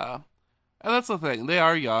 Yeah. And that's the thing. They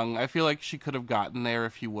are young. I feel like she could have gotten there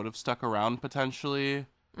if he would have stuck around, potentially.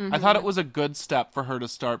 I thought it was a good step for her to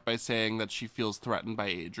start by saying that she feels threatened by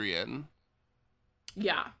Adrian.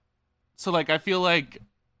 Yeah. So, like, I feel like,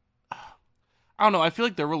 I don't know, I feel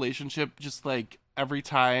like their relationship, just, like, every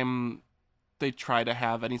time they try to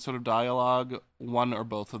have any sort of dialogue, one or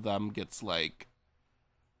both of them gets, like,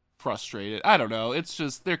 frustrated. I don't know. It's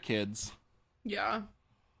just, they're kids. Yeah.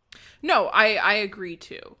 No, I agree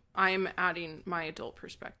too. I'm adding my adult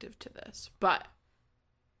perspective to this, but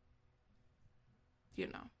you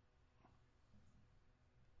know,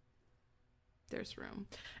 there's room.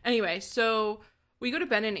 Anyway, so we go to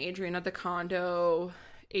Ben and Adrian at the condo.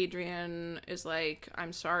 Adrian is like,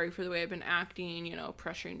 I'm sorry for the way I've been acting, you know,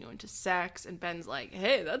 pressuring you into sex. And Ben's like,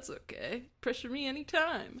 hey, that's okay. Pressure me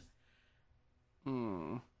anytime.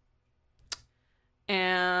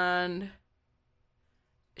 And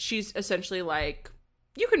she's essentially like,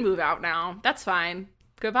 you can move out now. That's fine.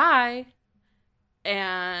 Goodbye.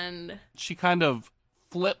 And she kind of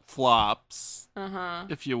flip-flops,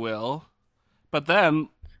 if you will. But then,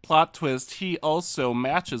 plot twist, he also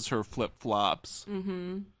matches her flip-flops.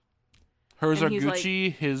 Hers And are he's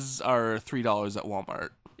Gucci, his are $3 at Walmart.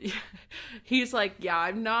 he's like, yeah,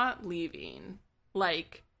 I'm not leaving.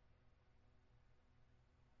 Like,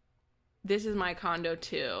 this is my condo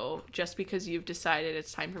too. Just because you've decided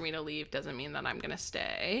it's time for me to leave doesn't mean that I'm gonna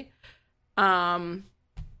stay. And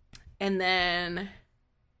then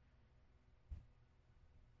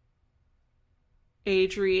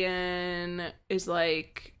Adrian is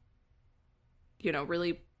like,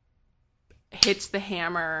 really hits the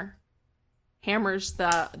hammers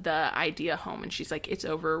the idea home, and she's like, it's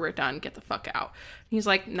over, we're done, get the fuck out. And he's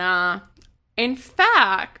like, nah. In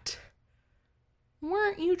fact,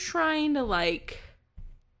 weren't you trying to like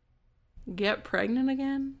get pregnant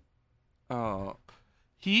again? Oh,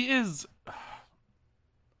 he is.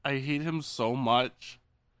 I hate him so much.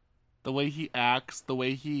 The way he acts, the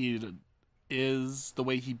way he is, the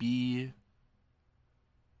way he be.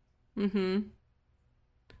 Mm-hmm.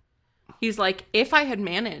 He's like, if I had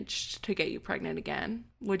managed to get you pregnant again,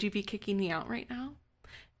 would you be kicking me out right now?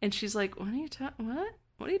 And she's like, what are you talking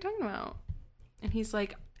about? And he's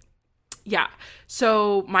like, yeah.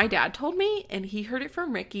 So my dad told me, and he heard it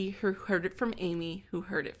from Ricky, who heard it from Amy, who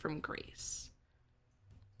heard it from Grace.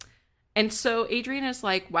 And so Adrian is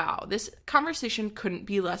like, wow, this conversation couldn't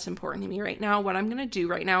be less important to me right now. What I'm going to do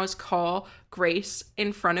right now is call Grace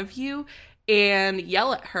in front of you and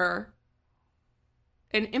yell at her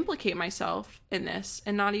and implicate myself in this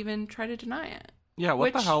and not even try to deny it. Yeah,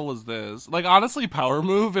 what the hell was this? Like, honestly, power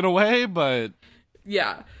move in a way, but...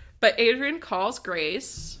 Yeah, but Adrian calls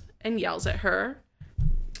Grace and yells at her.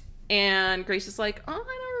 And Grace is like, oh, I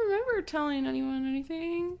don't remember telling anyone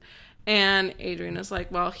anything. And Adrian is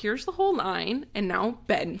like, well, here's the whole line. And now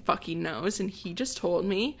Ben fucking knows, and he just told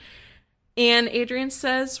me. And Adrian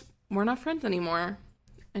says, we're not friends anymore.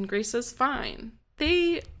 And Grace says, fine.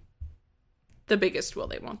 The biggest will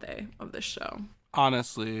they, won't they, of this show.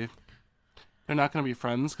 Honestly, they're not going to be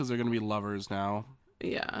friends because they're going to be lovers now.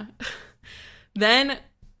 Yeah. Then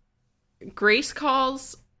Grace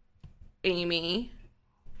calls Amy,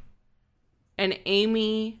 and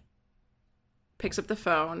Amy picks up the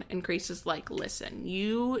phone, and Grace is like, listen,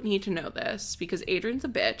 you need to know this because Adrian's a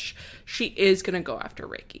bitch. She is going to go after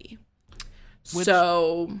Ricky.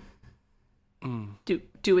 So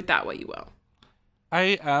do it that way you will.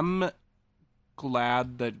 I am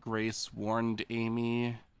glad that Grace warned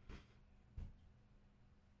Amy.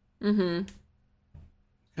 Mm-hmm.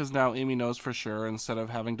 Because now Amy knows for sure instead of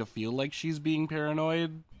having to feel like she's being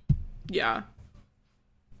paranoid. Yeah.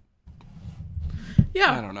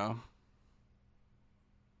 Yeah. I don't know.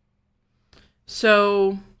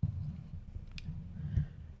 So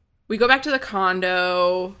we go back to the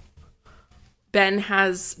condo. Ben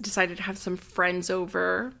has decided to have some friends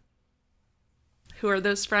over. Who are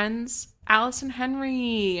those friends? Alice and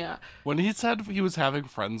Henry. When he said he was having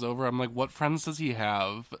friends over, I'm like, what friends does he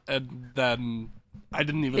have? And then I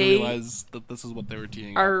didn't even realize that this is what they were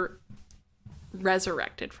teeing up. Are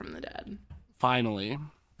resurrected from the dead. Finally.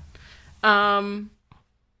 Ben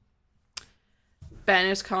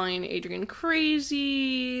is calling Adrian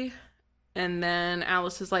crazy. And then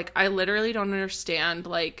Alice is like, I literally don't understand.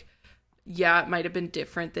 Like, yeah, it might have been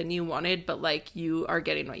different than you wanted, but like, you are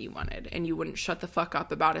getting what you wanted, and you wouldn't shut the fuck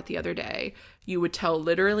up about it the other day. You would tell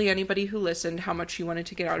literally anybody who listened how much you wanted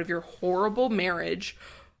to get out of your horrible marriage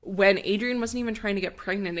when Adrian wasn't even trying to get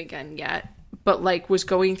pregnant again yet, but like was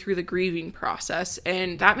going through the grieving process,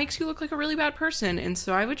 and that makes you look like a really bad person, and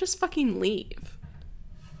so I would just fucking leave.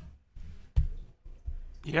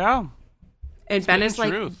 Yeah. And Ben is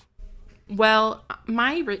like, truth. well,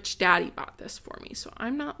 my rich daddy bought this for me, so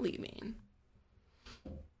I'm not leaving.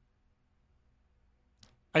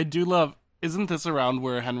 I do love, isn't this around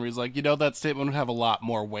where Henry's like, that statement would have a lot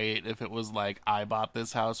more weight if it was like, I bought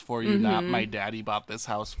this house for you, not my daddy bought this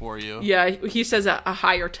house for you. Yeah, he says a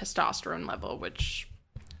higher testosterone level, which,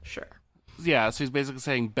 sure. Yeah, so he's basically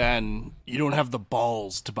saying, Ben, you don't have the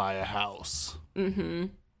balls to buy a house. Mm-hmm.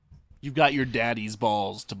 You've got your daddy's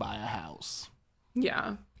balls to buy a house.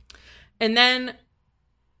 Yeah. And then,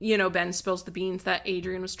 Ben spills the beans that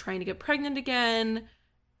Adrian was trying to get pregnant again.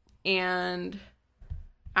 And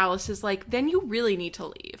Alice is like, then you really need to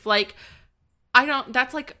leave. Like,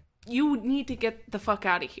 that's like, you need to get the fuck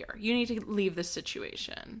out of here. You need to leave this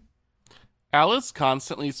situation. Alice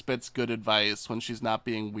constantly spits good advice when she's not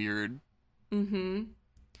being weird. Mm-hmm.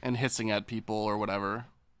 And hissing at people or whatever.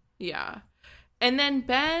 Yeah. And then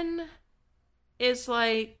Ben is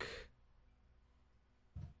like,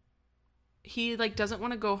 he like doesn't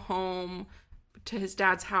want to go home to his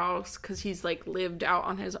dad's house because he's like lived out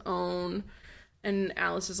on his own. And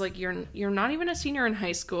Alice is like, you're not even a senior in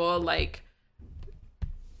high school. Like,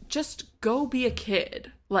 just go be a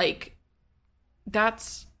kid. Like,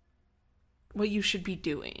 that's what you should be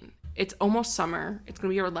doing. It's almost summer. It's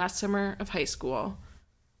gonna be our last summer of high school.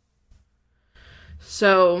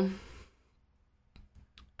 So,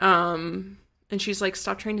 and she's like,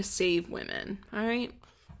 stop trying to save women. All right.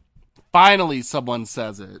 Finally, someone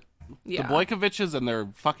says it. Yeah. The Boykoviches and their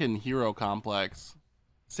fucking hero complex.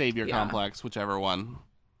 savior Yeah. complex, whichever one.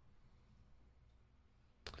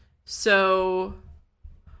 So,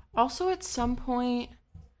 also at some point,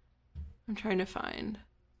 I'm trying to find.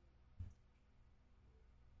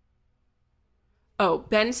 Oh,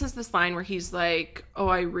 Ben says this line where he's like,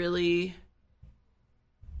 "Oh, he really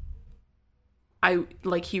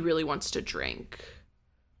wants to drink."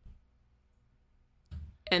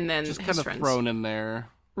 And then Just his kind of friends, thrown in there.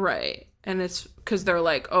 right? And it's because they're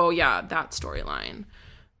like, "Oh yeah, that storyline."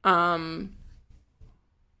 And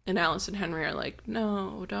Alice and Henry are like,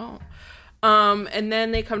 "No, don't." And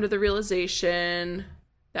then they come to the realization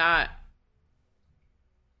that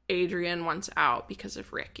Adrian wants out because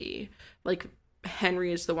of Ricky. Like,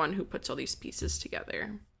 Henry is the one who puts all these pieces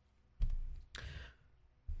together.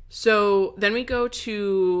 So then we go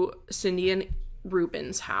to Cindy and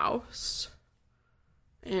Ruben's house.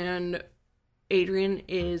 And Adrian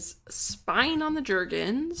is spying on the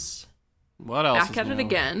Jurgens. What else? Back is at it new?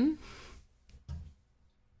 again.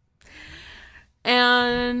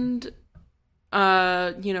 And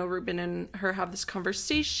Ruben and her have this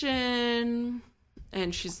conversation,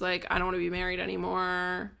 and she's like, "I don't want to be married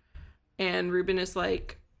anymore." And Ruben is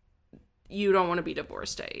like, "You don't want to be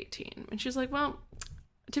divorced at 18." And she's like, "Well,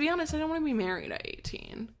 to be honest, I don't want to be married at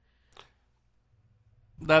 18."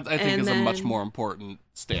 That, I think, And is a much then- more important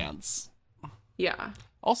stance. Yeah.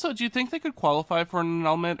 Also, do you think they could qualify for an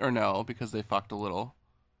annulment or no? Because they fucked a little.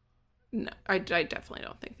 No, I definitely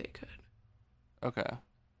don't think they could. Okay.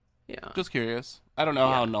 Yeah. Just curious. I don't know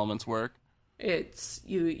how Yeah. annulments work. It's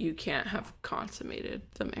you can't have consummated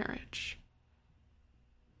the marriage,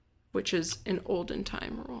 which is an olden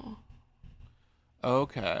time rule.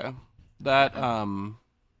 Okay. That,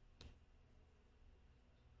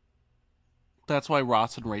 that's why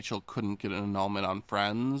Ross and Rachel couldn't get an annulment on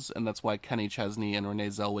Friends, and that's why Kenny Chesney and Renee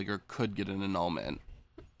Zellweger could get an annulment.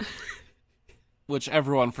 Which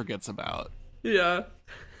everyone forgets about. Yeah.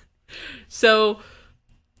 So,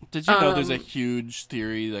 Did you know there's a huge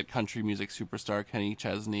theory that country music superstar Kenny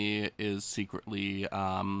Chesney is secretly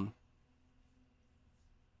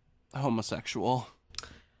homosexual?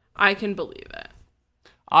 I can believe it.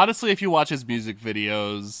 Honestly, if you watch his music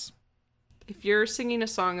videos, If you're singing a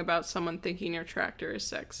song about someone thinking your tractor is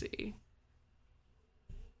sexy.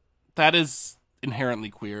 that is inherently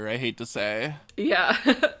queer, I hate to say. Yeah.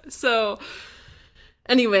 So,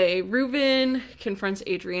 anyway, Ruben confronts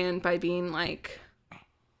Adrian by being like,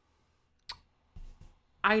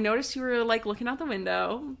 "I noticed you were like looking out the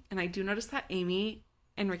window, and I do notice that Amy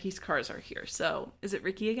and Ricky's cars are here. So, is it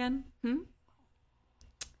Ricky again?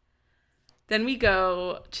 Then we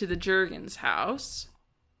go to the Jurgens' house.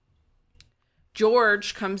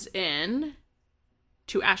 George comes in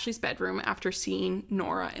to Ashley's bedroom after seeing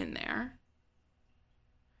Nora in there.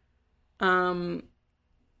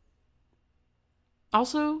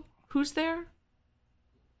 Also, who's there?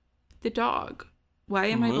 The dog. Why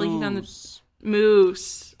am I blanking on the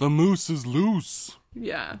Moose? The moose is loose.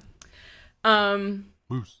 Yeah. Moose,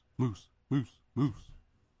 moose, moose, moose.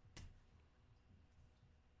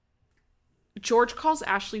 George calls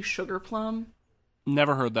Ashley Sugar Plum.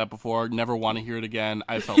 Never heard that before. Never want to hear it again.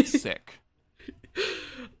 I felt sick.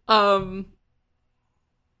 We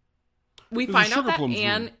There's a find out Sugar that Plums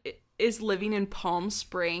Anne room. is living in Palm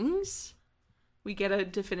Springs. We get a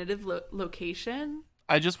definitive location.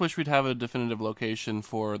 I just wish we'd have a definitive location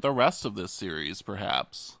for the rest of this series,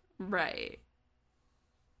 perhaps. Right.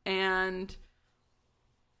 And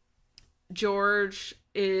George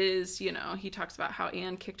is, he talks about how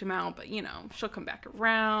Anne kicked him out, but, she'll come back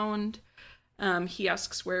around. He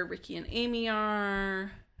asks where Ricky and Amy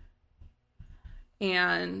are.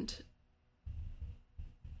 And,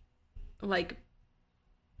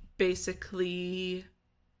 basically,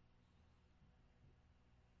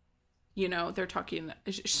 they're talking.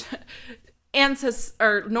 Anne says,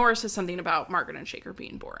 or Nora says something about Margaret and Shaker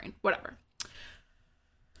being boring. Whatever.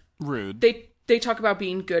 Rude. They talk about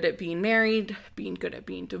being good at being married, being good at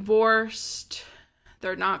being divorced.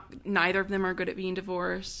 Neither of them are good at being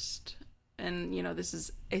divorced. And, this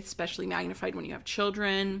is especially magnified when you have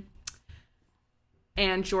children.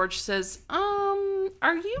 And George says,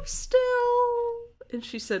 are you still? And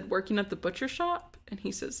she said, working at the butcher shop? And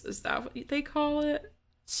he says, is that what they call it?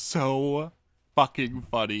 So fucking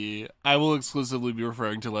funny. I will exclusively be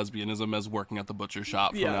referring to lesbianism as working at the butcher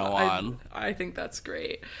shop from now on. I think that's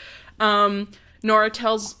great. Nora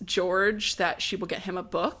tells George that she will get him a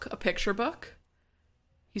picture book.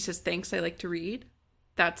 He says, thanks, I like to read.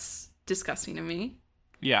 That's disgusting to me.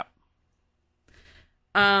 Yeah.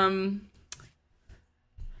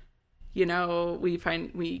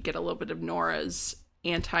 We get a little bit of Nora's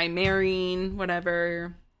anti-marrying,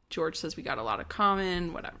 whatever. George says we got a lot of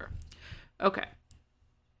common, whatever. Okay.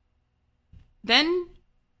 Then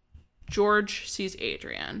George sees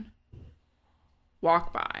Adrian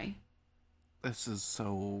walk by. This is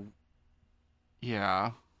so...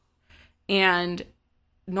 Yeah. And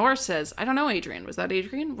Nora says, I don't know, Adrian. Was that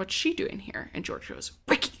Adrian? What's she doing here? And George goes,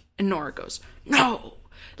 Ricky. And Nora goes, no.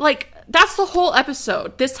 Like, that's the whole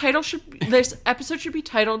episode. This episode should be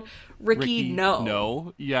titled Ricky No.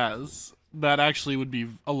 No. Yes. That actually would be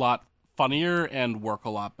a lot funnier and work a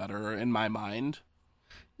lot better in my mind.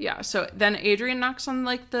 Yeah, so then Adrian knocks on,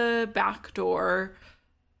 like, the back door.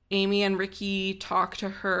 Amy and Ricky talk to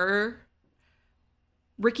her.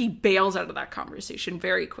 Ricky bails out of that conversation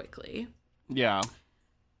very quickly. Yeah.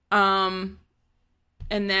 And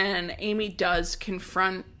then Amy does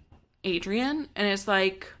confront Adrian and is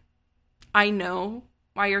like, I know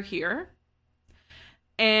why you're here.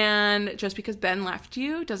 And just because Ben left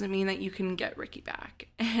you doesn't mean that you can get Ricky back.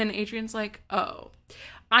 And Adrian's like, oh,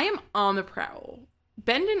 I am on the prowl.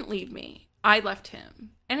 Ben didn't leave me. I left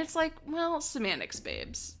him. And it's like, well, semantics,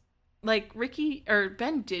 babes. Like,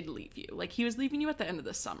 Ben did leave you. Like, he was leaving you at the end of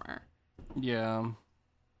the summer. Yeah.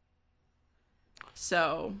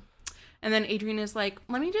 So, and then Adrian is like,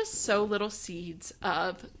 let me just sow little seeds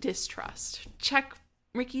of distrust. Check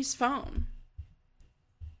Ricky's phone.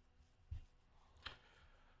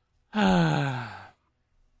 Then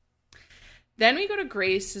we go to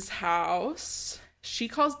Grace's house. She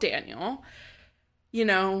calls Daniel,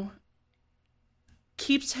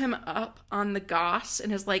 keeps him up on the goss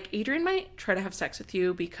and is like, Adrian might try to have sex with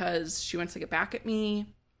you because she wants to get back at me.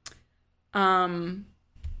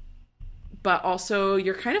 But also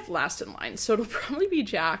you're kind of last in line. So it'll probably be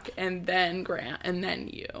Jack and then Grant and then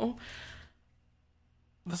you.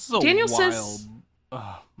 This is Daniel wild. says,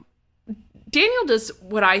 Daniel does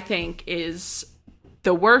what I think is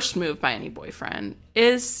the worst move by any boyfriend,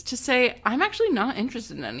 is to say, I'm actually not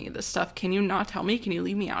interested in any of this stuff. Can you not tell me? Can you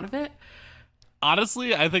leave me out of it?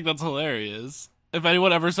 Honestly, I think that's hilarious. If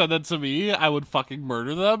anyone ever said that to me, I would fucking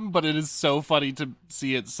murder them, but it is so funny to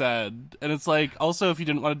see it said. And it's like, also, if you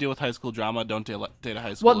didn't want to deal with high school drama, don't date a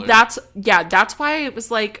high schooler. Well, that's why it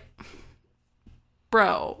was like,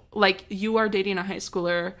 bro, like, you are dating a high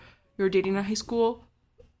schooler. You're dating a high school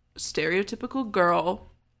stereotypical girl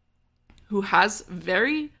who has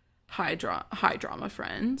very high drama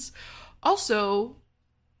friends. Also,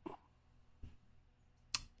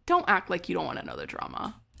 don't act like you don't want to know the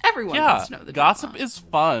drama. Everyone wants to know the gossip drama. is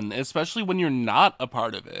fun, especially when you're not a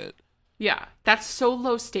part of it. Yeah, that's so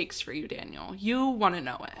low stakes for you, Daniel. You want to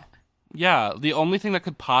know it. Yeah, the only thing that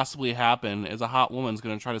could possibly happen is a hot woman's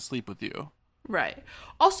going to try to sleep with you. Right.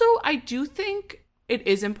 Also, I do think it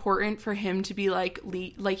is important for him to be like,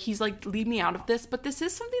 he's like, leave me out of this, but this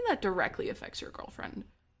is something that directly affects your girlfriend.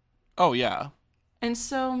 Oh, yeah. And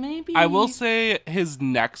so maybe... I will say his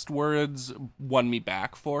next words won me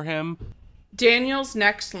back for him. Daniel's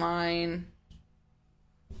next line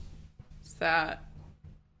is that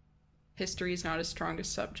history is not his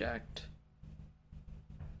strongest subject.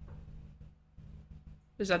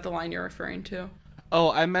 Is that the line you're referring to?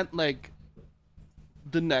 Oh, I meant like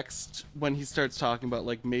the next, when he starts talking about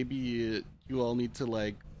like, maybe you all need to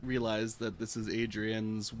like realize that this is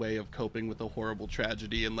Adrian's way of coping with a horrible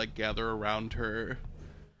tragedy and like gather around her.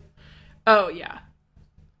 Oh, yeah.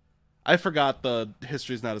 I forgot the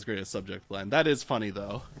history's not as great a subject line. That is funny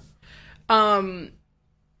though.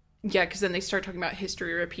 Yeah, because then they start talking about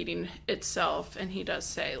history repeating itself, and he does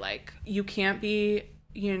say, like, you can't be,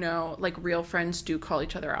 like, real friends do call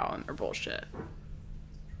each other out on their bullshit.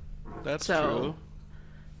 That's So, true.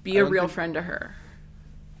 Be a real friend to her.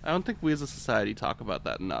 I don't think we as a society talk about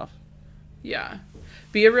that enough. Yeah.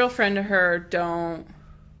 Be a real friend to her. Don't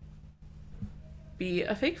be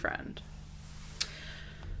a fake friend.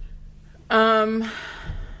 And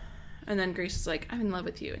then Grace is like, I'm in love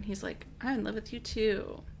with you. And he's like, I'm in love with you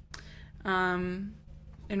too. And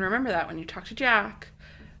remember that when you talk to Jack.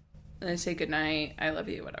 And they say goodnight, I love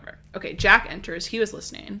you, whatever. Okay, Jack enters. He was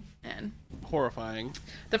listening. And Horrifying.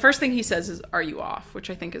 the first thing he says is, are you off? Which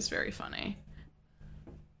I think is very funny.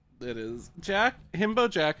 It is. Himbo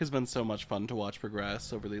Jack has been so much fun to watch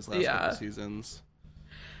progress over these last couple seasons.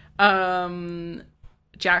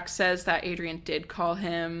 Jack says that Adrian did call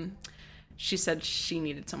him. She said she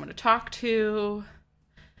needed someone to talk to.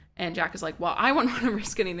 And Jack is like, well, I wouldn't want to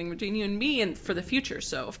risk anything between you and me and for the future,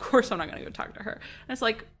 so of course I'm not going to go talk to her. And it's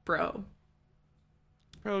like, bro,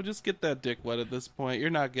 just get that dick wet at this point.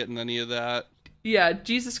 You're not getting any of that. Yeah,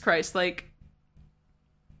 Jesus Christ, like,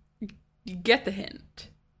 you get the hint.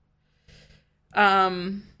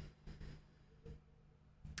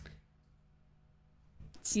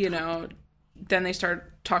 then they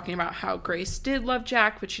start talking about how Grace did love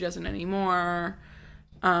Jack, but she doesn't anymore.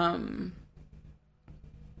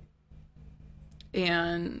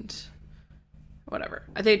 And whatever.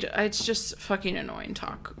 It's just fucking annoying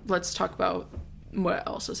talk. Let's talk about what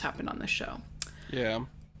else has happened on this show. Yeah.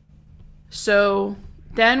 So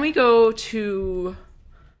then we go to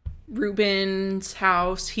Ruben's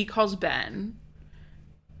house. He calls Ben.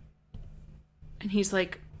 And he's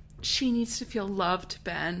like, she needs to feel loved,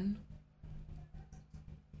 Ben.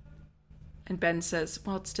 And Ben says,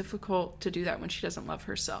 well, it's difficult to do that when she doesn't love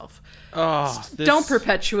herself. Oh, Don't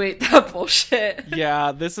perpetuate that bullshit.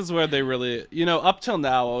 Yeah, this is where they really, up till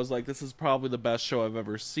now, I was like, this is probably the best show I've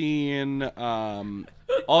ever seen.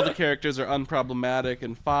 All the characters are unproblematic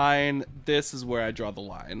and fine. This is where I draw the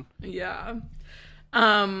line. Yeah.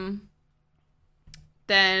 Then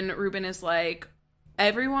Ruben is like,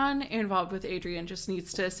 everyone involved with Adrian just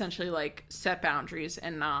needs to essentially, like, set boundaries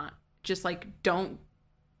and not just, like, don't,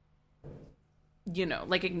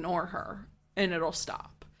 like, ignore her and it'll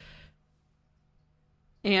stop.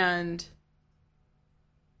 And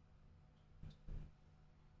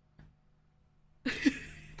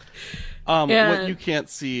what you can't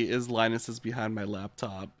see is Linus is behind my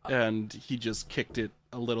laptop, and he just kicked it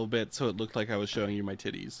a little bit so it looked like I was showing you my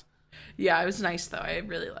titties. Yeah, it was nice, though. I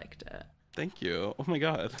really liked it. Thank you. Oh my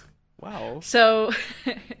god. Wow. So,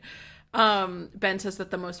 Ben says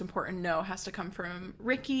that the most important no has to come from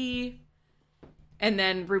Ricky. And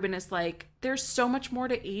then Ruben is like, there's so much more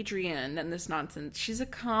to Adrian than this nonsense. She's a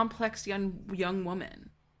complex young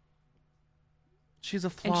woman. She's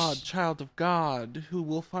a flawed child of God who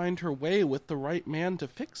will find her way with the right man to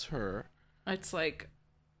fix her. It's like,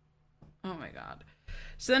 oh my god.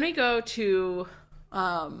 So then we go to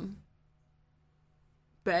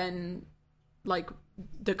Ben, like,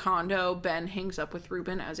 the condo. Ben hangs up with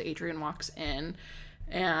Ruben as Adrian walks in,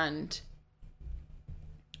 and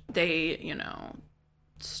they,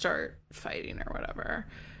 start fighting or whatever.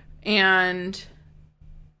 And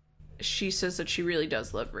she says that she really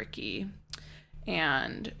does love Ricky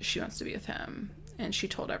and she wants to be with him, and she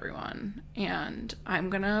told everyone, and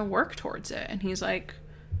I'm gonna work towards it. And he's like,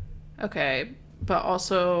 okay, but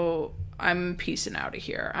also I'm peacing out of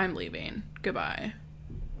here. I'm leaving. Goodbye.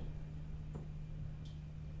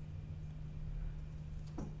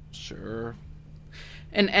 Sure.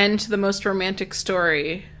 An end to the most romantic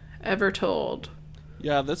story ever told.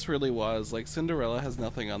 Yeah, this really was. Like, Cinderella has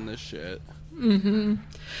nothing on this shit. Mm-hmm.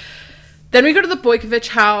 Then we go to the Boykovich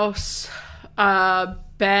house.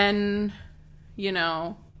 Ben,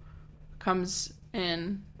 comes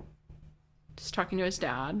in, just talking to his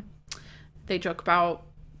dad. They joke about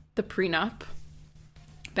the prenup.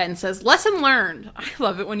 Ben says, lesson learned. I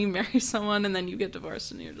love it when you marry someone and then you get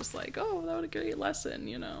divorced and you're just like, oh, that was a great lesson,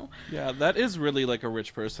 Yeah, that is really like a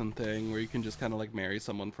rich person thing where you can just kind of like marry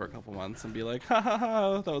someone for a couple months and be like, ha ha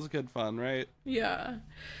ha, that was good fun, right? Yeah.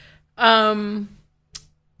 Ben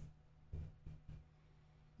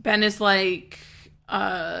is like,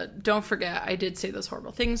 don't forget, I did say those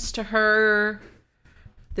horrible things to her.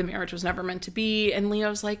 The marriage was never meant to be. And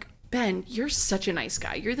Leo's like, Ben, you're such a nice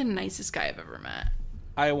guy. You're the nicest guy I've ever met.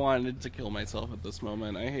 I wanted to kill myself at this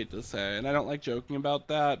moment, I hate to say. And I don't like joking about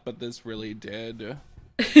that, but this really did.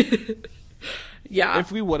 Yeah.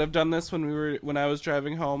 If we would have done this when I was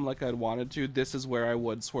driving home like I'd wanted to, this is where I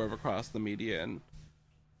would swerve across the median.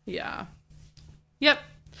 Yeah. Yep.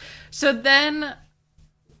 So then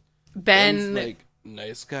Ben, like,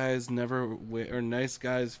 nice guys never win, or nice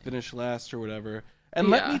guys finish last, or whatever. And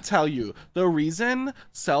let me tell you, the reason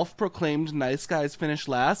self-proclaimed nice guys finish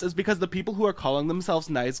last is because the people who are calling themselves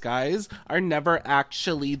nice guys are never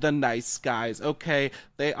actually the nice guys, okay?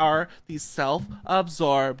 They are these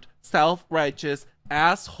self-absorbed, self-righteous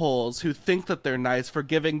assholes who think that they're nice for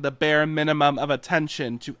giving the bare minimum of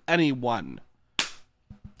attention to anyone.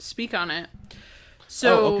 Speak on it.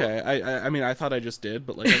 So, okay. I mean, I thought I just did,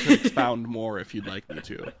 but like I could expound more if you'd like me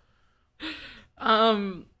to.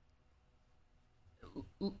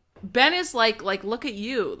 Ben is like, look at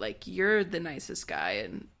you. Like, you're the nicest guy,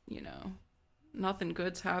 and, nothing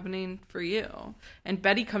good's happening for you. And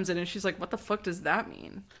Betty comes in, and she's like, what the fuck does that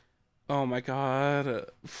mean? Oh, my God.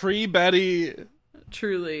 Free Betty.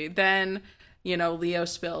 Truly. Then, Leo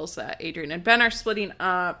spills that Adrian and Ben are splitting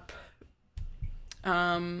up.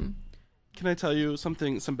 Can I tell you some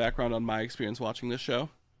background on my experience watching this show?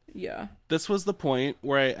 Yeah. This was the point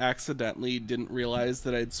where I accidentally didn't realize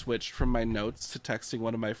that I'd switched from my notes to texting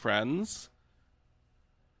one of my friends.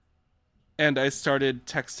 And I started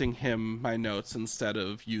texting him my notes instead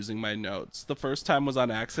of using my notes. The first time was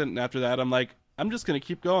on accident, and after that I'm like, I'm just going to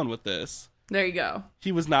keep going with this. There you go.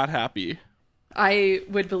 He was not happy. I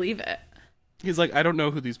would believe it. He's like, I don't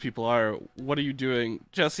know who these people are. What are you doing?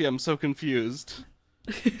 Jesse, I'm so confused.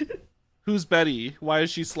 Who's Betty? Why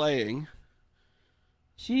is she slaying?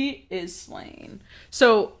 She is slain.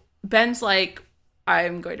 So Ben's like,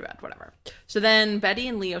 I'm going to bed, whatever. So then Betty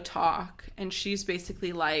and Leo talk, and she's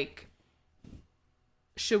basically like,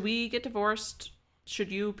 should we get divorced?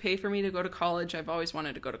 Should you pay for me to go to college? I've always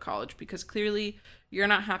wanted to go to college because clearly you're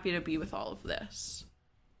not happy to be with all of this.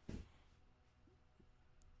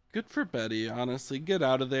 Good for Betty, honestly. Get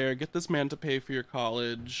out of there. Get this man to pay for your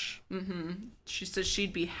college. She says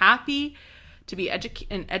she'd be happy to be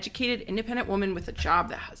an educated, independent woman with a job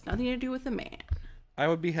that has nothing to do with a man. I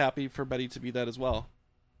would be happy for Betty to be that as well.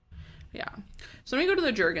 Yeah. So when we go to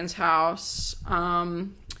the Jurgens house,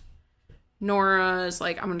 Nora's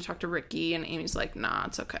like, I'm going to talk to Ricky, and Amy's like, nah,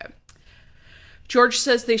 it's okay. George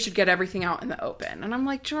says they should get everything out in the open. And I'm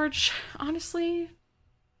like, George, honestly,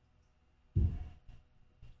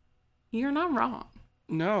 you're not wrong.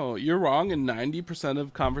 No, you're wrong in 90%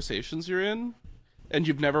 of conversations you're in. And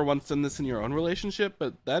you've never once done this in your own relationship,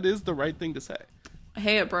 but that is the right thing to say.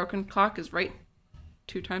 Hey, a broken clock is right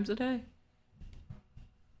 2 times a day.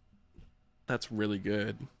 That's really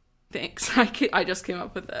good. Thanks. I just came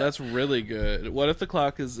up with that. That's really good. What if the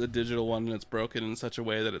clock is a digital one and it's broken in such a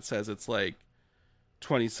way that it says it's like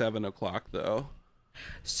 27 o'clock, though?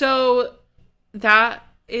 So that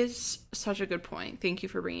is such a good point. Thank you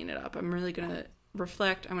for bringing it up. I'm really going to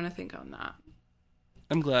reflect. I'm going to think on that.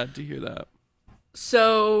 I'm glad to hear that.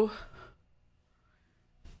 So,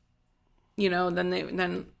 you know,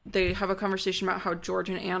 then they have a conversation about how George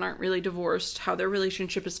and Anne aren't really divorced, how their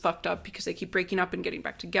relationship is fucked up because they keep breaking up and getting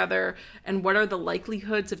back together, and what are the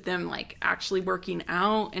likelihoods of them like actually working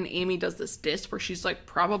out. And Amy does this diss where she's like,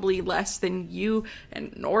 probably less than you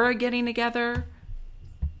and Nora getting together.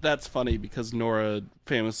 That's funny because Nora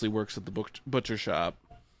famously works at the butcher shop.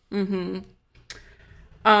 Amy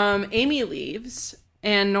leaves,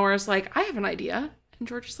 and Nora's like, I have an idea. And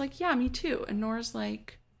George is like, yeah, me too. And Nora's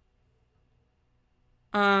like,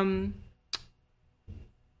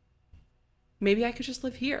 maybe I could just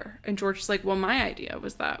live here. And George is like, well, my idea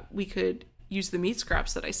was that we could use the meat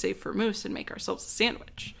scraps that I saved for Moose and make ourselves a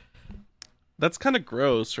sandwich. That's kind of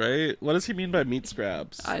gross, right? What does he mean by meat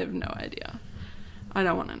scraps? I have no idea. I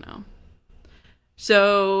don't want to know.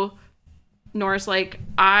 So Nora's like,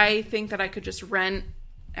 I think that I could just rent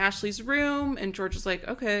Ashley's room. And George is like,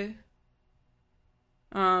 okay.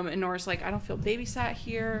 And Nora's like, I don't feel babysat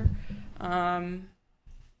here.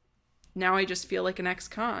 Now I just feel like an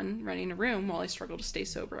ex-con renting a room while I struggle to stay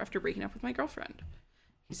sober after breaking up with my girlfriend.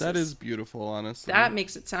 That is beautiful, honestly. That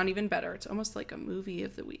makes it sound even better. It's almost like a movie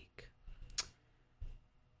of the week.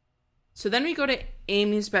 So then we go to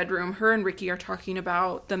Amy's bedroom. Her and Ricky are talking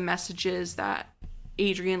about the messages that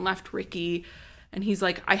Adrian left Ricky. And he's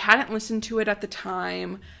like, I hadn't listened to it at the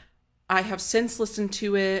time. I have since listened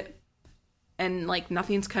to it. And, like,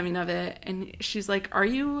 nothing's coming of it. And she's like, are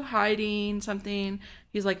you hiding something?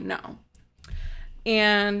 He's like, no.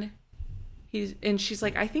 And she's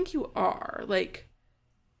like, I think you are. Like,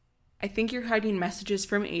 I think you're hiding messages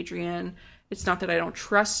from Adrian. It's not that I don't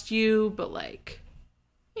trust you, but, like,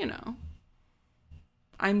 you know,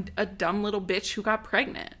 I'm a dumb little bitch who got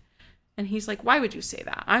pregnant. And he's like, why would you say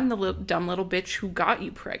that? I'm the dumb little bitch who got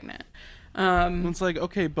you pregnant. It's like,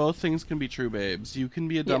 okay, both things can be true, babes. You can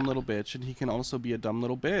be a dumb little bitch, and he can also be a dumb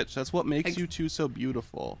little bitch. That's what makes you two so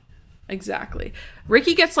beautiful. Exactly.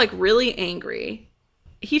 Ricky gets, like, really angry.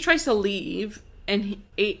 He tries to leave, and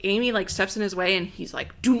Amy, like, steps in his way, and he's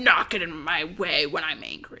like, do not get in my way when I'm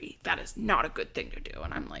angry. That is not a good thing to do.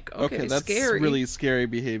 And I'm like, okay, that's scary. Really scary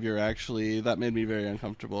behavior, actually. That made me very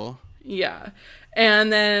uncomfortable. Yeah.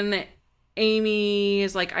 And then Amy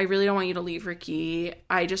is like, I really don't want you to leave, Ricky.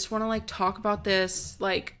 I just want to, like, talk about this.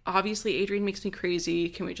 Like, obviously Adrian makes me crazy.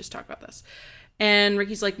 Can we just talk about this? And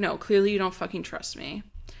Ricky's like, no, clearly you don't fucking trust me.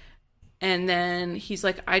 And then he's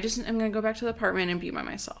like, I'm going to go back to the apartment and be by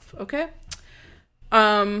myself. Okay?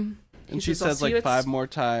 And she says, like, 5 more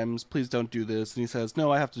times, please don't do this. And he says,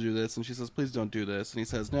 no, I have to do this. And she says, please don't do this. And he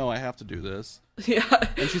says, no, I have to do this. Yeah.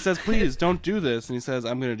 And she says, please don't do this. And he says,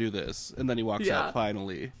 I'm going to do this. And then he walks out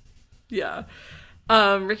finally. Yeah.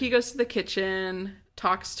 Ricky goes to the kitchen,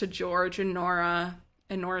 talks to George and Nora.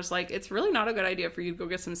 And Nora's like, it's really not a good idea for you to go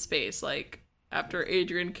get some space. Like, after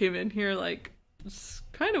Adrian came in here, like, it's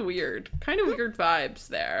kind of weird. Kind of weird vibes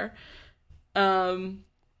there.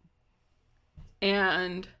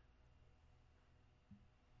 And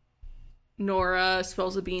Nora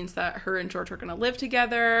spills the beans that her and George are going to live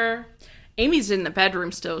together. Amy's in the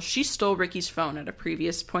bedroom still. She stole Ricky's phone at a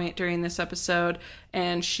previous point during this episode,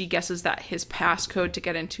 and she guesses that his passcode to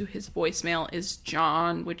get into his voicemail is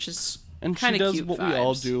John, which is And she Kinda does cute what we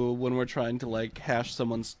all vibes. do when we're trying to like hash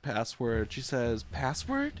someone's password. She says,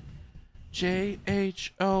 "Password? John.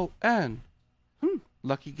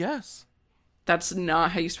 Lucky guess. That's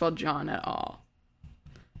not how you spell John at all.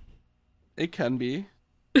 It can be."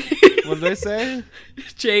 What did I say?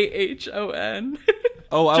 John.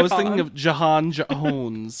 Oh, I was Jahan. thinking of Jahan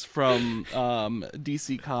Jones from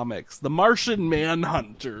DC Comics, the Martian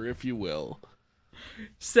Manhunter, if you will.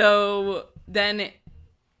 So then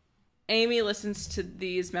Amy listens to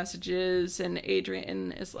these messages, and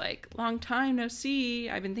Adrian is like, "Long time no see.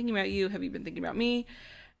 I've been thinking about you. Have you been thinking about me?"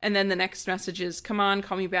 And then the next message is, "Come on,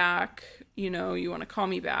 call me back. You know, you want to call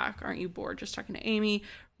me back. Aren't you bored just talking to Amy?"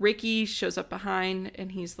 Ricky shows up behind,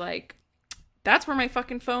 and he's like, "That's where my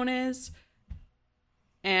fucking phone is."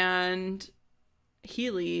 And he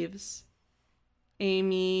leaves.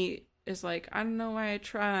 Amy is like, "I don't know why I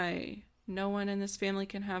try. No one in this family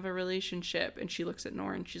can have a relationship." And she looks at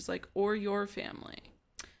Nora and she's like, "Or your family."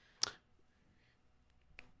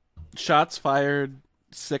 Shots fired,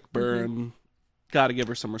 sick burn. Gotta give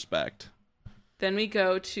her some respect. Then we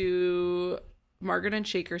go to Margaret and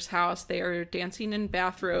Shaker's house. They are dancing in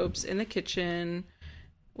bathrobes in the kitchen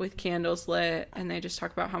with candles lit, and they just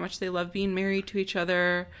talk about how much they love being married to each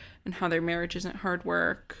other and how their marriage isn't hard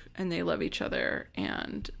work and they love each other.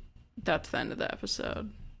 And that's the end of the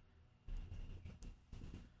episode.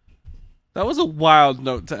 That was a wild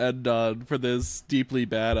note to end on for this deeply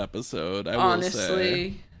bad episode, I will say.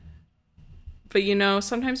 Honestly. But you know,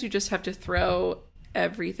 sometimes you just have to throw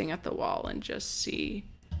everything at the wall and just see,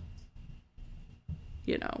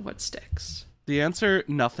 you know, what sticks. The answer,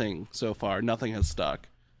 nothing so far. Nothing has stuck.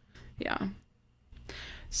 Yeah.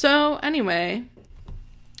 So anyway,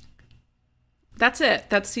 that's it.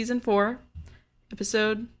 That's season 4,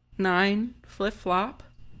 episode 9, Flip Flop.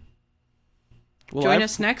 Well, Join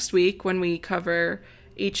us next week when we cover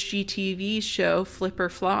HGTV's show Flip or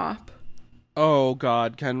Flop. Oh,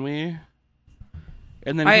 God, can we?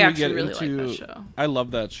 And then I can we actually get really into, like that show. I love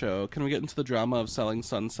that show. Can we get into the drama of Selling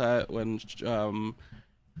Sunset when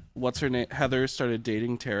what's her name? Heather started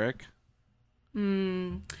dating Tarek?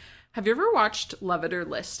 Have you ever watched Love It or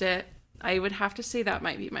List It? I would have to say that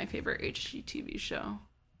might be my favorite HGTV show.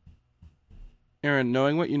 Aaron,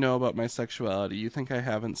 knowing what you know about my sexuality, you think I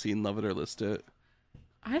haven't seen Love It or List It?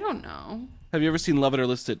 I don't know. Have you ever seen Love It or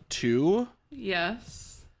List It 2?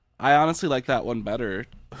 Yes. I honestly like that one better.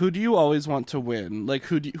 Who do you always want to win? Like,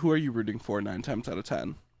 who are you rooting for 9 times out of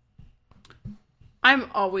 10? I'm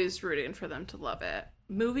always rooting for them to love it.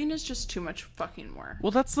 Moving is just too much fucking work.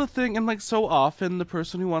 Well, that's the thing, and like so often the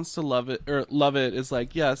person who wants to love it is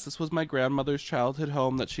like, yes, this was my grandmother's childhood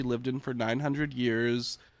home that she lived in for 900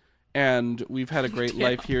 years, and we've had a great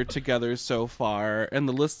life here together so far. And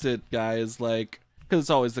the listed guy is like, because it's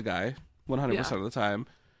always the guy, 100% of the time.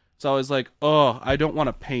 It's always like, oh, I don't want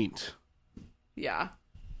to paint. Yeah.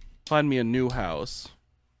 Find me a new house.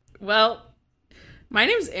 Well, my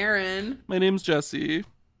name's Erin, My name's Jesse.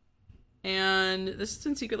 and this has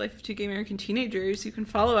been Secret Life of Two Gay American Teenagers. You can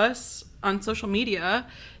follow us on social media,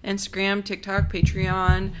 Instagram, TikTok,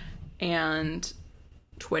 Patreon, and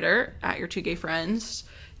Twitter at Your Two Gay Friends.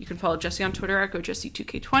 You can follow Jesse on Twitter at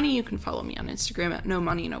GoJesse2K20. You can follow me on Instagram at No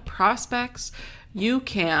Money, No Prospects. You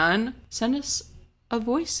can send us a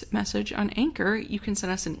voice message on Anchor. You can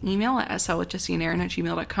send us an email at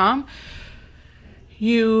slwithjesseandaaron@gmail.com.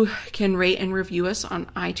 You can rate and review us on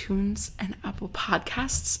iTunes and Apple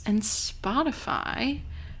Podcasts and Spotify.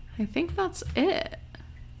 I think that's it.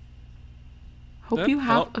 Hope That you have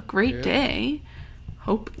felt a great good. day.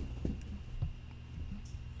 Hope.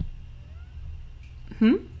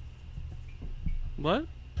 What?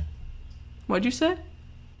 What'd you say?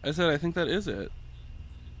 I said I think that is it.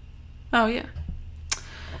 Oh, yeah.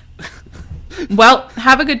 Well,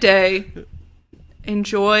 have a good day.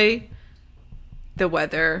 Enjoy the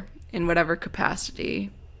weather in whatever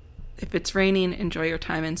capacity. If it's raining, enjoy your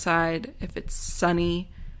time inside. If it's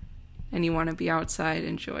sunny and you want to be outside,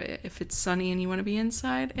 enjoy it. If it's sunny and you want to be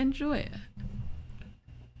inside, enjoy it.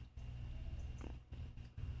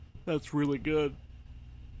 That's really good.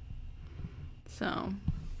 So,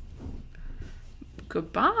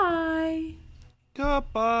 goodbye.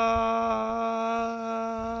 Goodbye.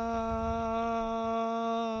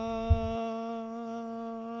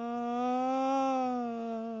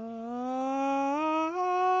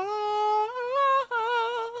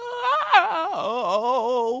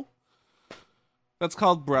 That's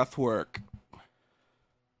called breath work.